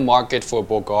in the market for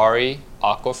Bulgari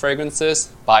aqua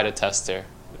fragrances, buy the tester.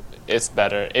 It's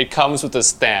better. It comes with a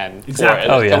stand. Exactly.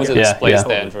 For it. It comes with a display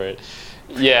stand for it.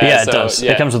 Yeah, it does.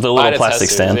 It comes with a little plastic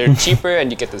stand. They're cheaper and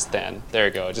you get the stand. There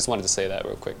you go. I just wanted to say that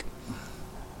real quick.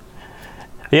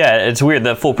 Yeah, it's weird.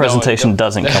 The full presentation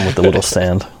doesn't come with the little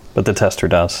stand, but the tester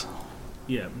does.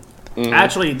 Yeah.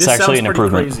 Actually, this sounds an pretty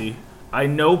improvement. crazy. I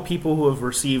know people who have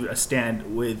received a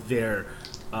stand with their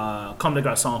Comme des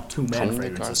Garçons 2-man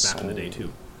fragrances back in the day,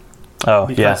 too. Oh,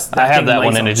 Because yeah. I have thing that lays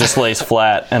one, and on- it just lays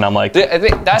flat, and I'm like, I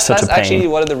think that's such a pain. actually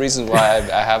one of the reasons why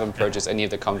I haven't purchased any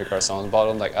of the Comme des Garçons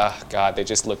bottle. I'm like, oh god, they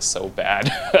just look so bad.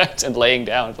 And laying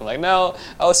down, I'm like, no,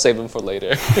 I'll save them for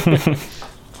later.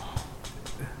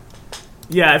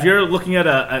 Yeah, if you're looking at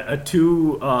a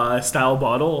 2 style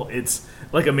bottle, it's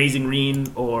like Amazing Green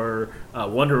or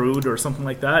Wonder Oud or something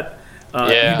like that.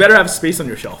 Yeah. You better have space on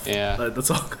your shelf. Yeah. That's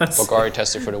all I gotta say. Bulgari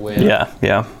tester for the win.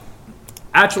 yeah.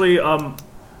 Actually,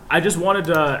 I just wanted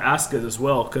to ask it as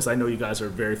well, because I know you guys are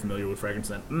very familiar with fragrance.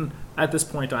 And at this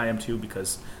point, I am too,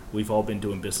 because we've all been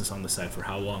doing business on the site for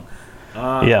how long?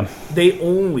 They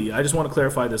only, I just want to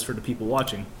clarify this for the people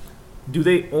watching, do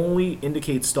they only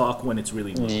indicate stock when it's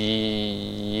really low?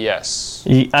 Yes.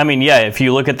 I mean, yeah, if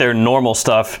you look at their normal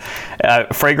stuff,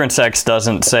 Fragrance X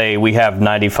doesn't say we have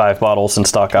 95 bottles in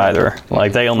stock either.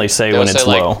 Like, they only say when it's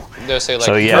low. They'll say like,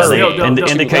 So, yeah, they they'll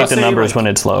indicate the say, numbers like, when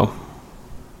it's low.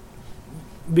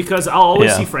 Because I'll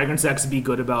always Yeah. see Fragrance X be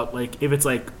good about, like, if it's,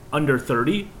 like, under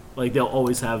 30, like, they'll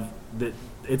always have, that.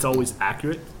 It's always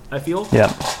accurate, I feel.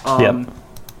 Yep.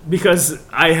 Because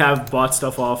I have bought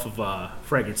stuff off of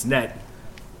Fragrance Net,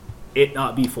 it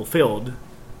not be fulfilled,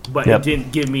 but Yep. it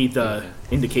didn't give me the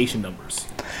indication numbers.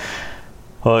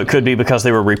 Well, it could be because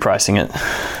they were repricing it,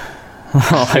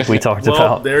 like we talked Well,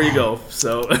 about. there you go.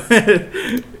 So,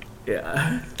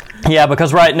 yeah. Yeah,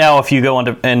 because right now, if you go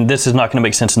onto, and this is not going to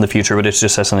make sense in the future, but it's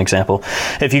just as an example.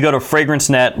 If you go to Fragrance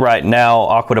Net right now,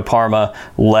 Acqua di Parma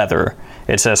leather,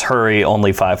 it says hurry,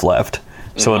 only 5 left.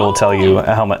 So it'll tell you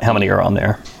how many are on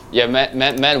there. Yeah,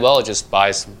 Manuel just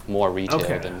buys more retail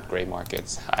Okay. than gray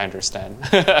markets. I understand.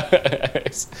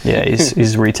 Yeah,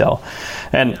 he's retail.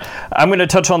 And I'm going to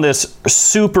touch on this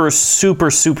super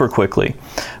quickly.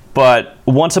 But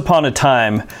once upon a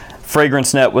time,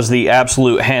 Fragrance Net was the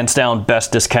absolute hands down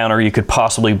best discounter you could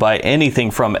possibly buy anything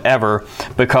from ever,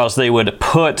 because they would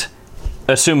put,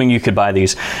 assuming you could buy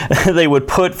these, they would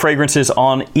put fragrances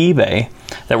on eBay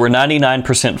that were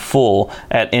 99% full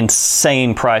at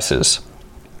insane prices.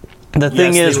 The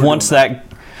thing Yes, is, they were once doing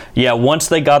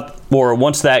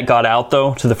that got out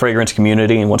though to the fragrance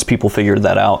community, and once people figured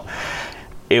that out,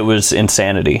 it was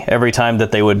insanity. Every time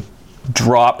that they would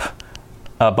drop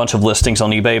a bunch of listings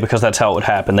on eBay, because that's how it would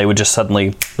happen, they would just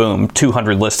suddenly, boom,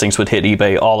 200 listings would hit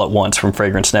eBay all at once from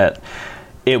Fragrance Net.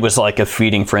 It was like a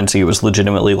feeding frenzy. It was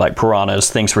legitimately like piranhas.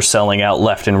 Things were selling out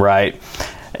left and right,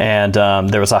 and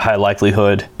there was a high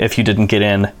likelihood, if you didn't get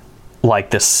in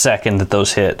like the second that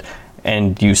those hit,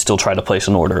 and you still try to place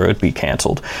an order, it would be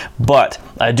canceled. But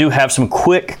I do have some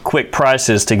quick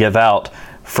prices to give out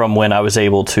from when I was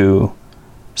able to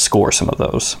score some of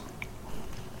those.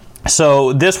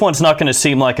 So this one's not going to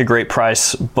seem like a great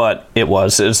price, but it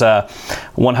was. It was a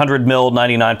 100 ml,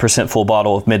 99% full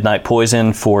bottle of Midnight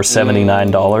Poison for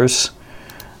 $79.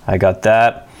 I got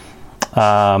that.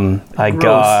 I Gross.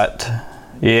 got...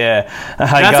 Yeah.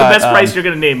 That's the best price you're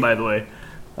going to name, by the way.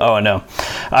 Oh, no.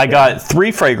 I got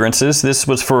 3 fragrances. This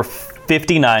was for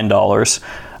 $59.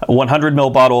 100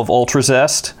 ml bottle of Ultra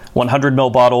Zest, 100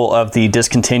 ml bottle of the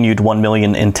discontinued 1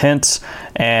 Million Intense,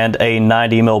 and a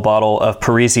 90 ml bottle of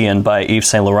Parisian by Yves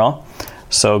Saint Laurent.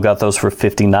 So got those for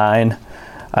 $59.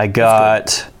 I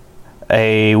got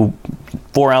a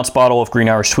 4-ounce bottle of Green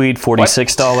Irish Tweed,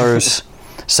 $46.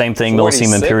 Same thing, Millesime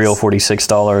 46? Imperial,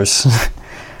 $46.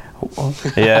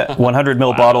 Yeah, 100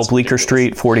 ml bottle Bleecker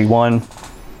Street, $41.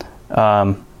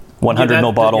 100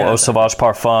 ml bottle Eau Sauvage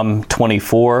Parfum,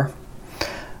 $24.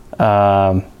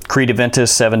 Creed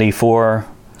Aventus, $74.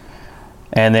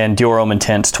 And then Dior Homme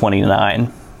Intense,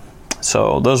 $29.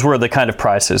 So those were the kind of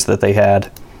prices that they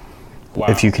had. Wow.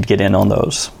 If you could get in on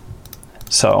those.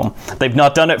 So they've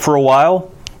not done it for a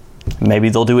while. Maybe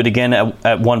they'll do it again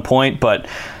at one point, but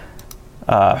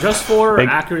Just for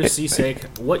accuracy's sake,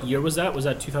 what year was that? Was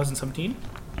that 2017?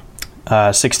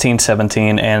 16,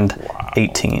 17, and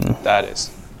 18. That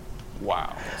is,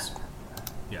 wow.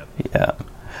 Yeah. Yeah.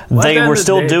 They end were of the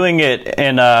still day- doing it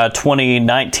in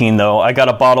 2019, though. I got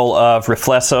a bottle of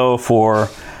Reflesso for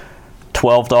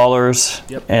 $12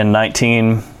 Yep. and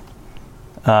 19.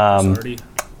 Sorry.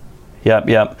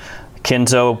 Yep.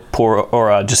 Kenzo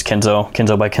just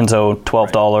Kenzo by Kenzo,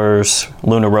 $12.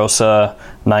 Luna Rosa,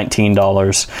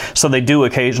 $19. So they do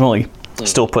occasionally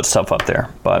still put stuff up there,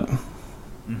 but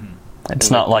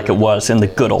it's not like it was in the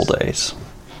good old days.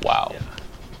 Wow.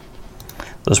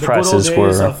 Those The good old prices days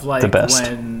were of, like, the best.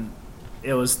 when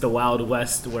it was the Wild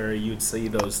West, where you'd see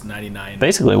those 99%.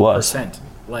 Basically was.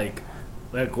 Like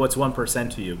what's 1%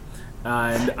 to you?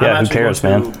 And Yeah, I'm who actually cares,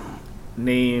 going man? to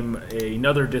name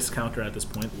another discounter at this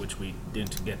point, which we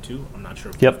didn't get to. I'm not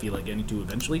sure if Yep. we feel like getting to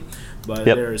eventually, but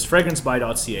Yep. there's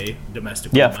fragrancebuy.ca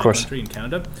domestically Yeah, in of my course. Mm-hmm. country in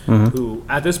Canada, who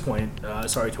at this point,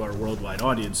 sorry to our worldwide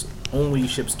audience, only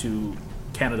ships to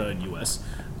Canada and US,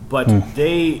 but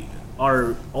they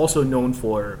are also known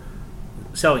for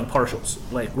selling partials.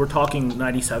 Like, we're talking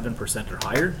 97% or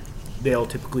higher. They'll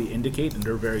typically indicate, and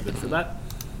they're very good for that.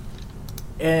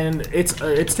 And it's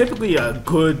typically a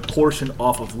good portion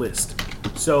off of list.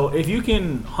 So if you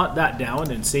can hunt that down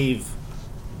and save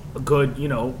a good,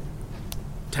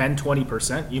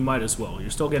 10-20%, you might as well. You're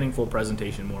still getting full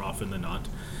presentation more often than not.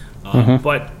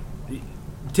 But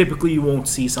typically you won't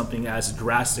see something as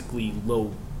drastically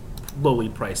lowly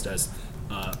priced as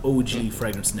OG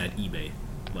FragranceNet eBay.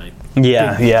 Like,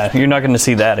 Yeah. You're not going to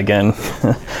see that again.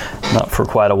 Not for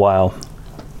quite a while.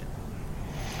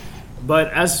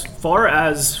 But as far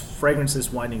as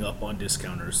fragrances winding up on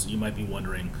discounters, you might be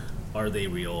wondering, are they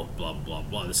real? Blah, blah,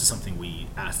 blah. This is something we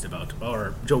asked about,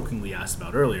 or jokingly asked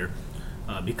about earlier,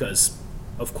 because,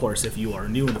 of course, if you are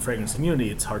new in the fragrance community,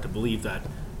 it's hard to believe that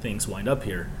things wind up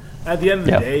here. At the end of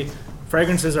the Yep. day,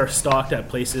 fragrances are stocked at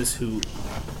places who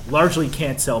largely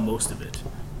can't sell most of it.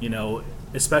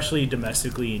 Especially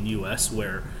domestically in US,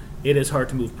 where it is hard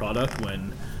to move product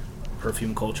when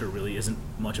perfume culture really isn't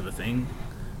much of a thing.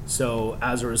 So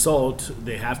as a result,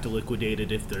 they have to liquidate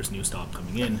it if there's new stock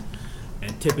coming in,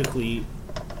 and typically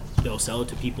they'll sell it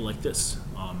to people like this,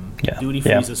 duty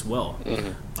frees as well.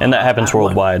 And that happens at one-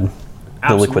 worldwide, the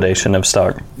Absolutely. liquidation of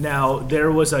stock. Now, there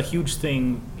was a huge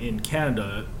thing in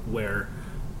Canada where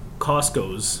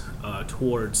Costco's,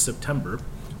 towards September,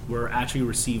 were actually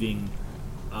receiving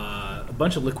a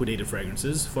bunch of liquidated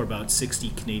fragrances for about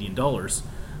 60 Canadian dollars,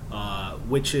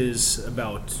 which is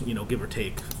about, give or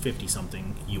take 50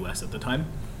 something US at the time.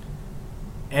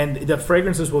 And the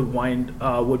fragrances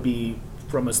would be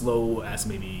from as low as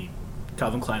maybe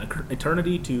Calvin Klein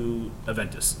Eternity to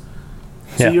Aventus.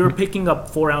 So Yeah. you're picking up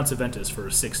 4-ounce Aventus for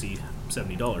 $60,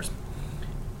 $70.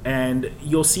 And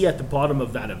you'll see at the bottom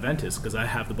of that Aventus, because I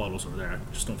have the bottles over there,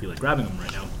 I just don't feel like grabbing them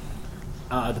right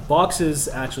now. The boxes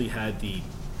actually had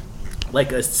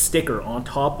like a sticker on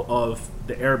top of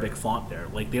the Arabic font there.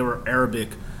 Like, they were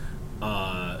Arabic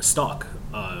stock.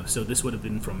 So this would have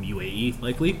been from UAE,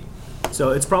 likely. So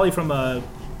it's probably from a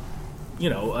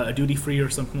duty free or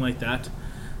something like that.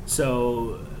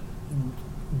 So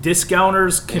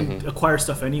discounters can acquire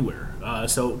stuff anywhere.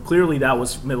 So clearly that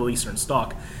was Middle Eastern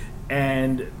stock.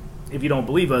 And if you don't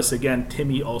believe us, again,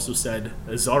 Timmy also said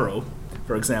Zaro,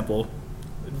 for example,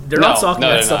 they're not stocking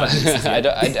that stuff.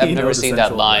 I've never seen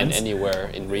that line brands. anywhere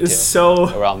in retail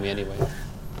So around me anyway.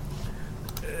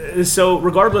 So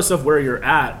regardless of where you're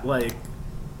at, like,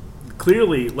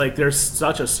 clearly, like, there's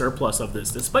such a surplus of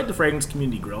this. Despite the fragrance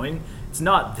community growing, it's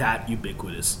not that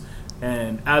ubiquitous.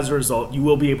 And as a result, you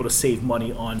will be able to save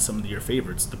money on some of your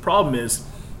favorites. The problem is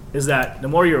that the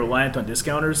more you're reliant on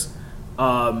discounters,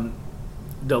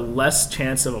 the less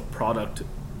chance of a product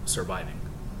surviving.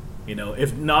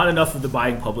 If not enough of the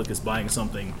buying public is buying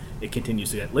something, it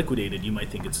continues to get liquidated. You might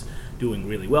think it's doing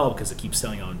really well because it keeps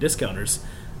selling out on discounters.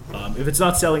 If it's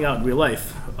not selling out in real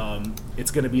life,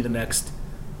 it's going to be the next,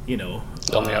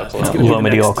 L'Homme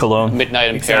Dior Cologne. Midnight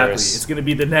in Exactly. Paris. It's going to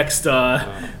be the next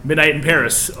Midnight in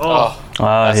Paris.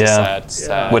 That's Yeah.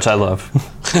 sad. Which I love.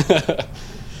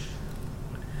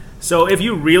 So if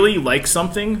you really like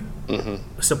something,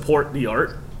 support the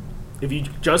art. If you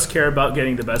just care about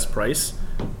getting the best price,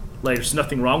 like, there's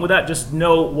nothing wrong with that. Just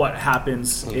know what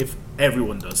happens if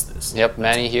everyone does this. Yep,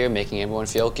 Manny here making everyone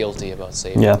feel guilty about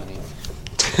saving Yeah. money.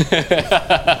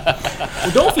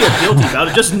 Well, don't feel guilty about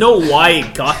it. Just know why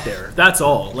it got there. That's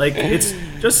all. Like, it's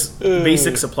just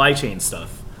basic supply chain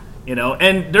stuff,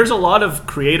 And there's a lot of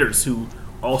creators who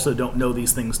also don't know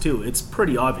these things too. It's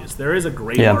pretty obvious. There is a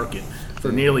great market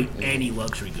for nearly any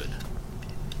luxury good.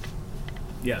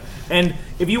 Yeah, and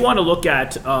if you want to look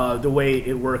at the way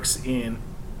it works in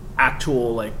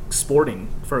actual, like, sporting,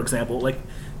 for example, like,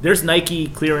 there's Nike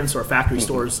clearance or factory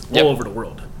stores all over the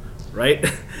world. right?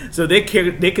 So they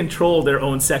control their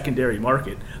own secondary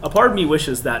market. A part of me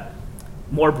wishes that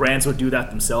more brands would do that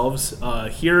themselves.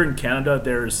 Here in Canada,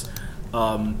 there's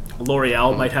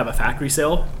L'Oreal might have a factory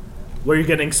sale where you're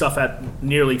getting stuff at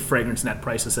nearly fragrance net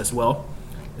prices as well.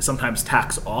 Sometimes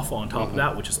tax off on top of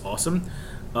that, which is awesome.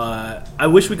 I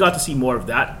wish we got to see more of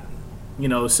that,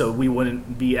 so we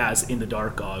wouldn't be as in the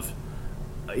dark of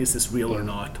is this real or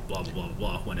not, blah, blah, blah,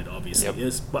 blah, when it obviously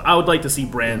is. But I would like to see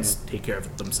brands take care of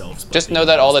it themselves. Just know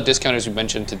that all the discounters you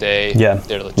mentioned today,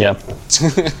 they're legit.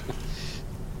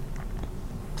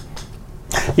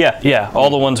 Yeah. All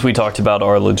the ones we talked about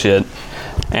are legit.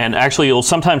 And actually, you'll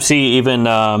sometimes see even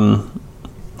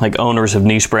like owners of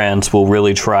niche brands will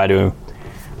really try to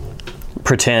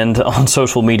pretend on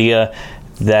social media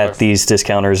that these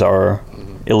discounters are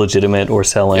illegitimate or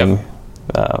selling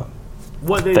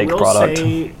what they fake will product.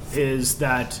 say is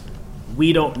that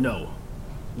we don't know,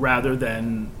 rather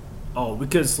than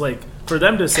because like for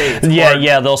them to say it's hard,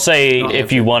 they'll say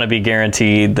if you want to be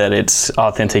guaranteed that it's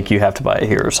authentic, you have to buy it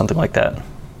here or something like that.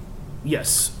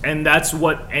 Yes, and that's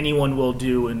what anyone will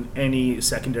do in any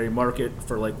secondary market.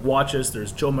 For like watches,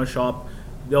 there's Joma Shop.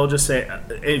 They'll just say,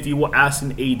 if you ask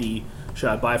an AD, should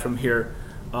I buy from here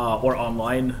or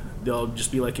online, they'll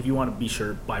just be like, if you want to be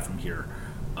sure, buy from here.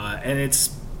 And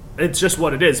it's just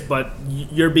what it is, but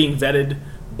you're being vetted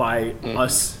by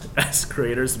us as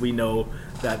creators. We know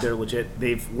that they're legit.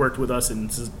 They've worked with us, and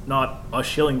this is not us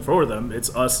shilling for them.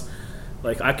 It's us,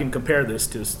 like, I can compare this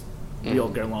to real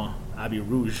Guerlain Abbey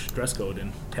Rouge dress code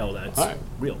and tell that it's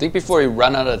real. I think before we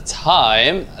run out of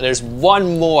time, there's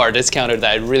one more discounter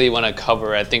that I really want to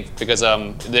cover, I think, because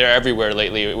they're everywhere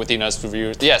lately within us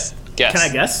reviewers. Yes, guess. Can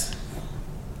I guess?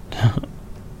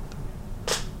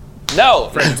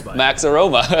 No, Max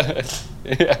Aroma.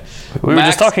 We were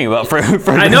just talking about fragrance.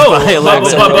 I know, but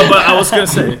I was going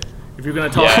to say, if you're going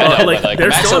to talk about like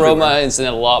Max Aroma is in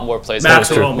a lot more places.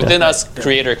 Max Aroma. Within us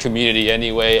creator community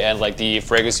anyway, and like the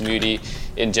fragrance community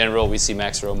in general, we see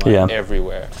Max Aroma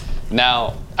everywhere.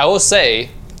 Now, I will say,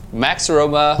 Max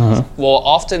Aroma will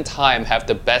oftentimes have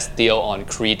the best deal on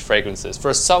Creed fragrances.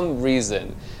 For some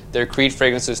reason, their Creed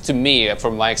fragrances, to me,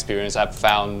 from my experience, I've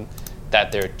found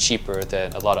that they're cheaper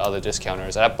than a lot of other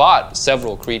discounters. And I bought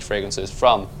several Creed fragrances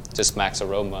from just Max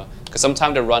Aroma, because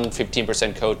sometimes they run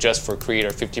 15% code just for Creed or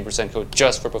 15% code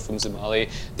just for Parfums de Mali.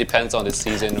 Depends on the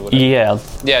season or whatever. Yeah,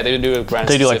 they do a brand.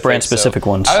 They do like brand specific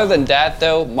ones. Other than that,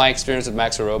 though, my experience with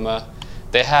Max Aroma,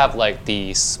 they have like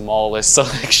the smallest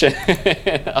selection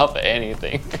of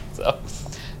anything. So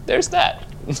there's that.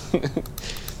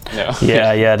 No.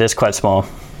 Yeah, it is quite small.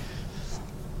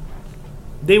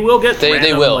 They will get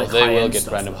they will like, get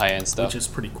random high-end stuff, which is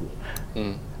pretty cool.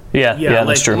 Yeah, like,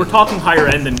 that's true. We're talking higher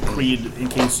end than Creed, in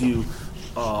case you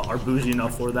are bougie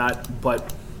enough for that.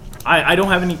 But I don't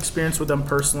have any experience with them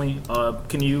personally.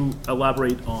 Can you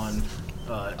elaborate on?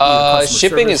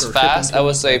 Shipping is fast. I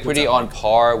would say pretty on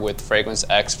par with Fragrance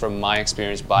X from my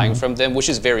experience buying from them, which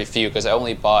is very few because I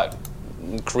only bought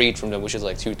Creed from them, which is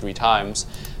like 2-3 times.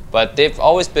 But they've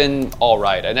always been all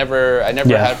right. I never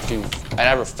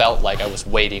felt like I was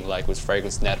waiting like with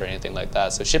Fragrance Net or anything like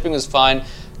that. So shipping was fine.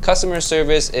 Customer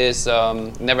service is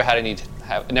never had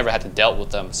to dealt with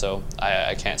them, so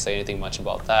I can't say anything much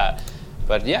about that.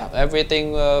 But yeah,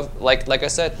 everything like I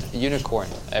said, unicorn.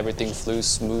 Everything flew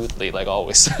smoothly like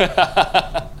always.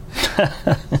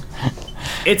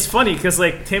 It's funny because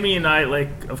like Timmy and I,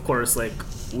 like, of course, like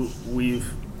we've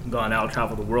gone out,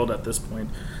 traveled the world at this point.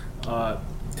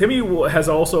 Timmy has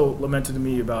also lamented to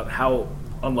me about how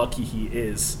unlucky he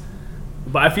is.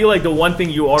 But I feel like the one thing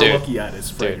you are lucky at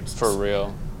is fragrances. For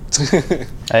real.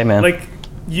 Hey, man. Like,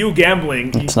 you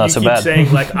gambling, you so keep bad.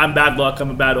 saying, like, I'm bad luck,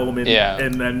 I'm a bad omen, Yeah.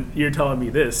 and then you're telling me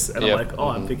this, and I'm like,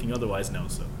 I'm thinking otherwise now,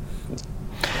 so.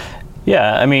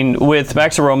 Yeah, I mean, with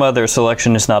Max Aroma, their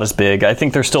selection is not as big. I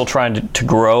think they're still trying to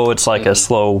grow. It's like a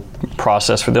slow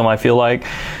process for them, I feel like.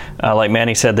 Like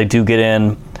Manny said, they do get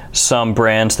in some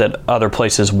brands that other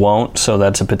places won't, so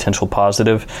that's a potential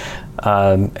positive.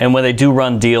 And when they do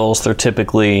run deals, they're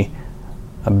typically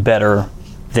better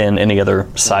than any other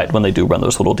site when they do run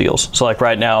those little deals. So like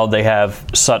right now, they have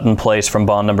Sutton Place from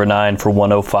Bond Number 9 for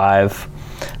 $105.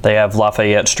 They have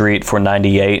Lafayette Street for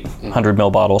 $98, 100 ml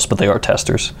bottles, but they are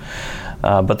testers.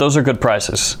 But those are good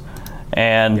prices.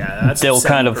 And that's they'll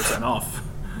kind of off.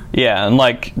 Yeah, and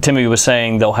like Timmy was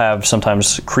saying, they'll have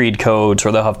sometimes Creed codes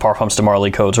or they'll have Parfums de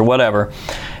Marly codes or whatever.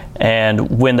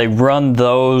 And when they run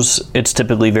those, it's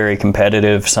typically very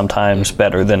competitive, sometimes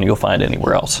better than you'll find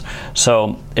anywhere else.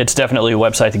 So it's definitely a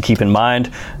website to keep in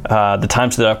mind. The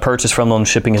times that I've purchased from them,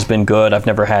 shipping has been good. I've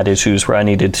never had issues where I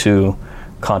needed to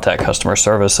contact customer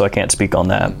service, so I can't speak on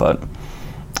that. But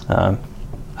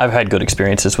I I've had good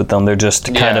experiences with them. They're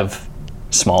just kind of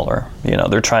smaller. You know,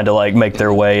 they're trying to like make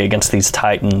their way against these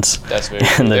titans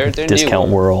in the discount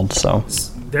world. So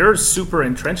they're super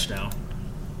entrenched now.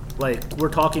 Like, we're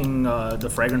talking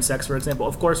the Fragrance X, for example.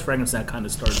 Of course, Fragrance X kind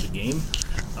of started the game.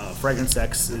 Fragrance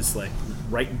X is, like,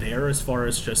 right there as far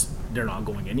as just they're not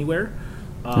going anywhere.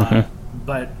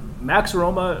 But Max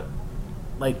Aroma,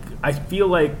 like, I feel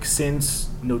like since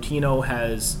Notino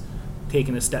has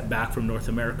taken a step back from North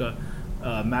America,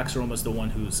 Max Aroma is the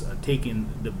one who's taken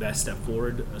the best step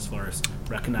forward as far as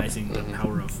recognizing the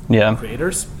power of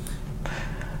creators.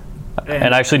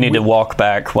 And I actually need to walk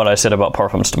back what I said about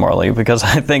Parfums de Marly, because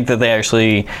I think that they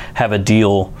actually have a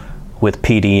deal with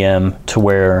PDM to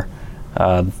where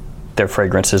their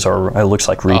fragrances are, it looks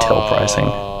like, retail pricing.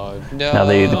 No. Now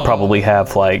they probably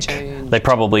have like,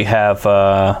 because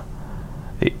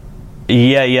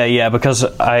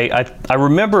I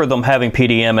remember them having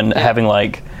PDM and having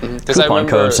like coupon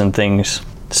codes and things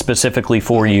specifically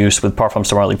for use with Parfums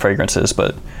de Marly fragrances,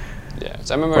 but yeah,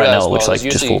 so I remember right that now as it looks well.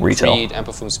 like just full retail. Creed and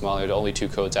Parfums de Marly are the only two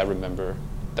codes I remember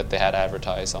that they had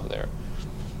advertised on there.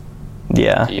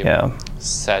 Yeah.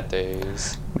 Sad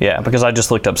days. Yeah, because I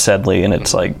just looked up Sedley and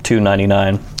it's like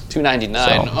 $2.99.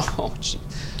 $2.99. So. Oh, gee.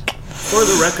 For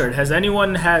the record, has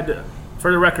anyone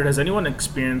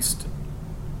experienced?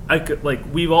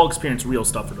 We've all experienced real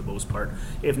stuff for the most part,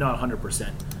 if not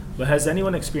 100%. But has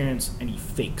anyone experienced any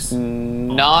fakes?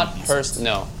 Not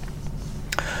no.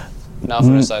 Not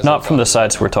from the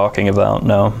sites we're talking about.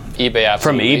 No. eBay,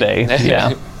 absolutely. From eBay,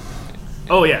 yeah.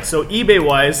 Oh yeah. So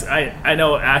eBay-wise, I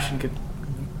know Ashton could,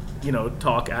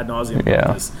 talk ad nauseum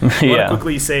about this. You want to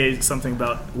quickly say something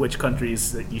about which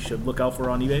countries that you should look out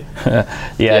for on eBay?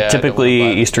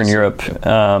 Typically Eastern Europe,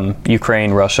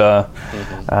 Ukraine, Russia,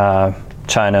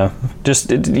 China. Just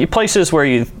places where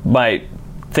you might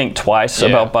think twice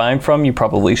about buying from. You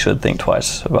probably should think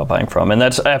twice about buying from. And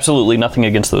that's absolutely nothing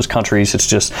against those countries. It's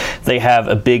just they have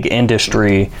a big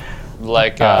industry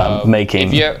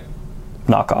making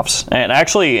knockoffs. And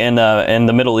actually in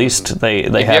the Middle East,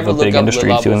 they have a big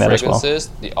industry doing that as well.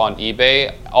 On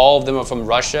eBay, all of them are from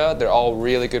Russia. They're all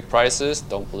really good prices.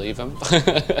 Don't believe them.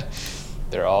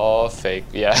 They're all fake.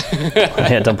 Yeah.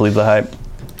 Don't believe the hype.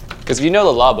 Because if you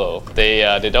know the Labo, they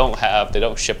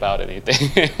don't ship out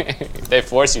anything. They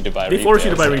force you to buy retail. They force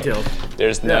you to buy retail.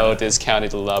 There's no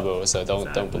discounting to Labo, so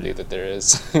don't believe that there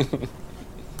is.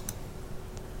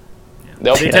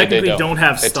 They technically don't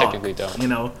have stock. They technically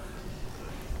don't.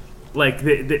 Like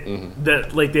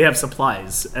they have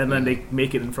supplies, and then they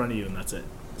make it in front of you, and that's it.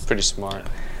 It's pretty smart.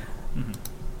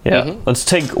 Yeah. Let's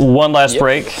take one last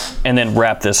break and then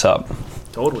wrap this up.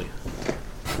 Totally.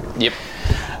 Yep.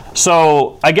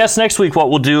 So I guess next week what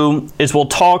we'll do is we'll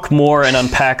talk more and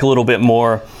unpack a little bit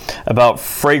more about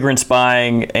fragrance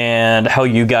buying and how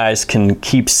you guys can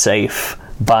keep safe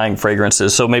buying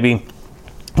fragrances. So maybe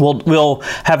we'll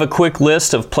have a quick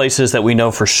list of places that we know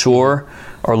for sure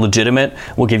are legitimate.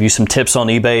 We'll give you some tips on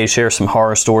eBay, share some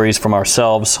horror stories from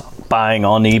ourselves buying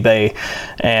on eBay,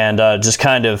 and just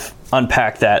kind of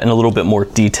unpack that in a little bit more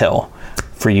detail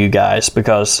for you guys,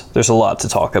 because there's a lot to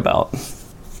talk about.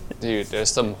 Dude,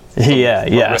 there's some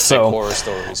so horror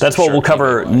stories. That's what we'll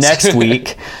cover next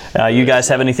week. You guys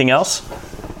have anything else?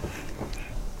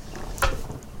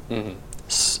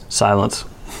 Silence.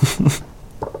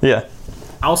 Yeah.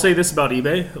 I'll say this about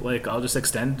eBay. Like, I'll just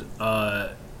extend.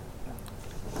 Don't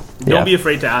be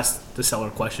afraid to ask the seller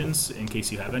questions in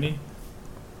case you have any.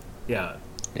 Yeah.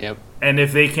 Yep. And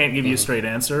if they can't give you a straight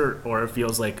answer, or it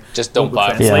feels like just don't buy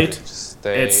translate,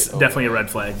 it's definitely a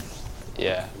red flag.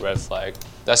 Yeah, red flag.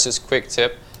 That's just a quick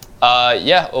tip.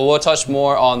 We'll touch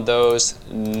more on those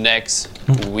next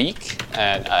week.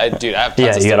 And I have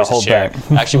tons of stories to share.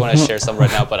 I actually want to share some right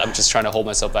now, but I'm just trying to hold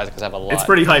myself back because I have a lot. It's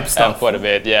pretty hype stuff. Quite a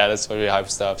bit. Yeah, that's pretty hype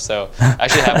stuff. So I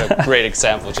actually have a great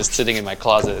example just sitting in my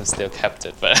closet and still kept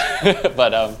it. But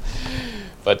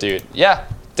dude, yeah.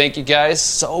 Thank you guys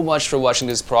so much for watching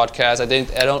this podcast. Did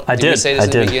we say this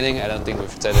in the beginning? I don't think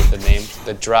we've said it, the name.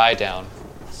 The Dry Down.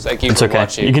 Thank you for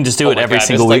watching. You can just do it every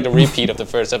single week. It's like the repeat of the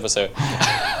first episode.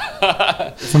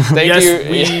 Yes,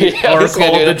 we are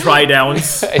called the Dry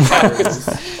Downs.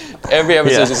 Every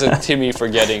episode is just Timmy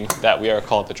forgetting that we are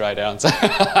called the Dry Downs.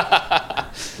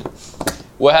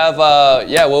 We'll have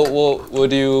we'll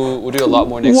do a lot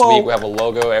more next week. We'll have a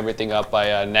logo, everything up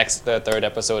by the third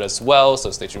episode as well. So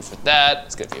stay tuned for that.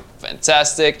 It's gonna be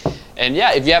fantastic. And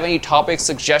yeah, if you have any topic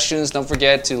suggestions, don't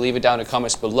forget to leave it down in the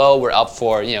comments below. We're up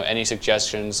for any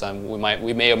suggestions.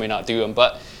 We may or may not do them,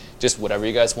 but just whatever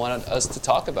you guys want us to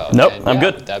talk about. Nope, and, I'm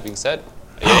good. With that being said,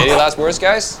 any last words,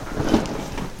 guys?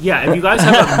 Yeah, if you guys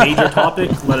have a major topic,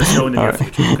 let us know in the near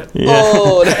future. Okay?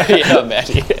 Oh, yeah,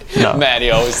 Manny. No. Manny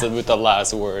always with the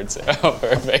last words.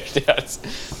 Perfect. Yes.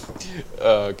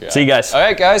 Okay. See you guys. All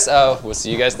right, guys. We'll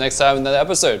see you guys next time in another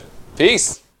episode.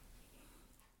 Peace.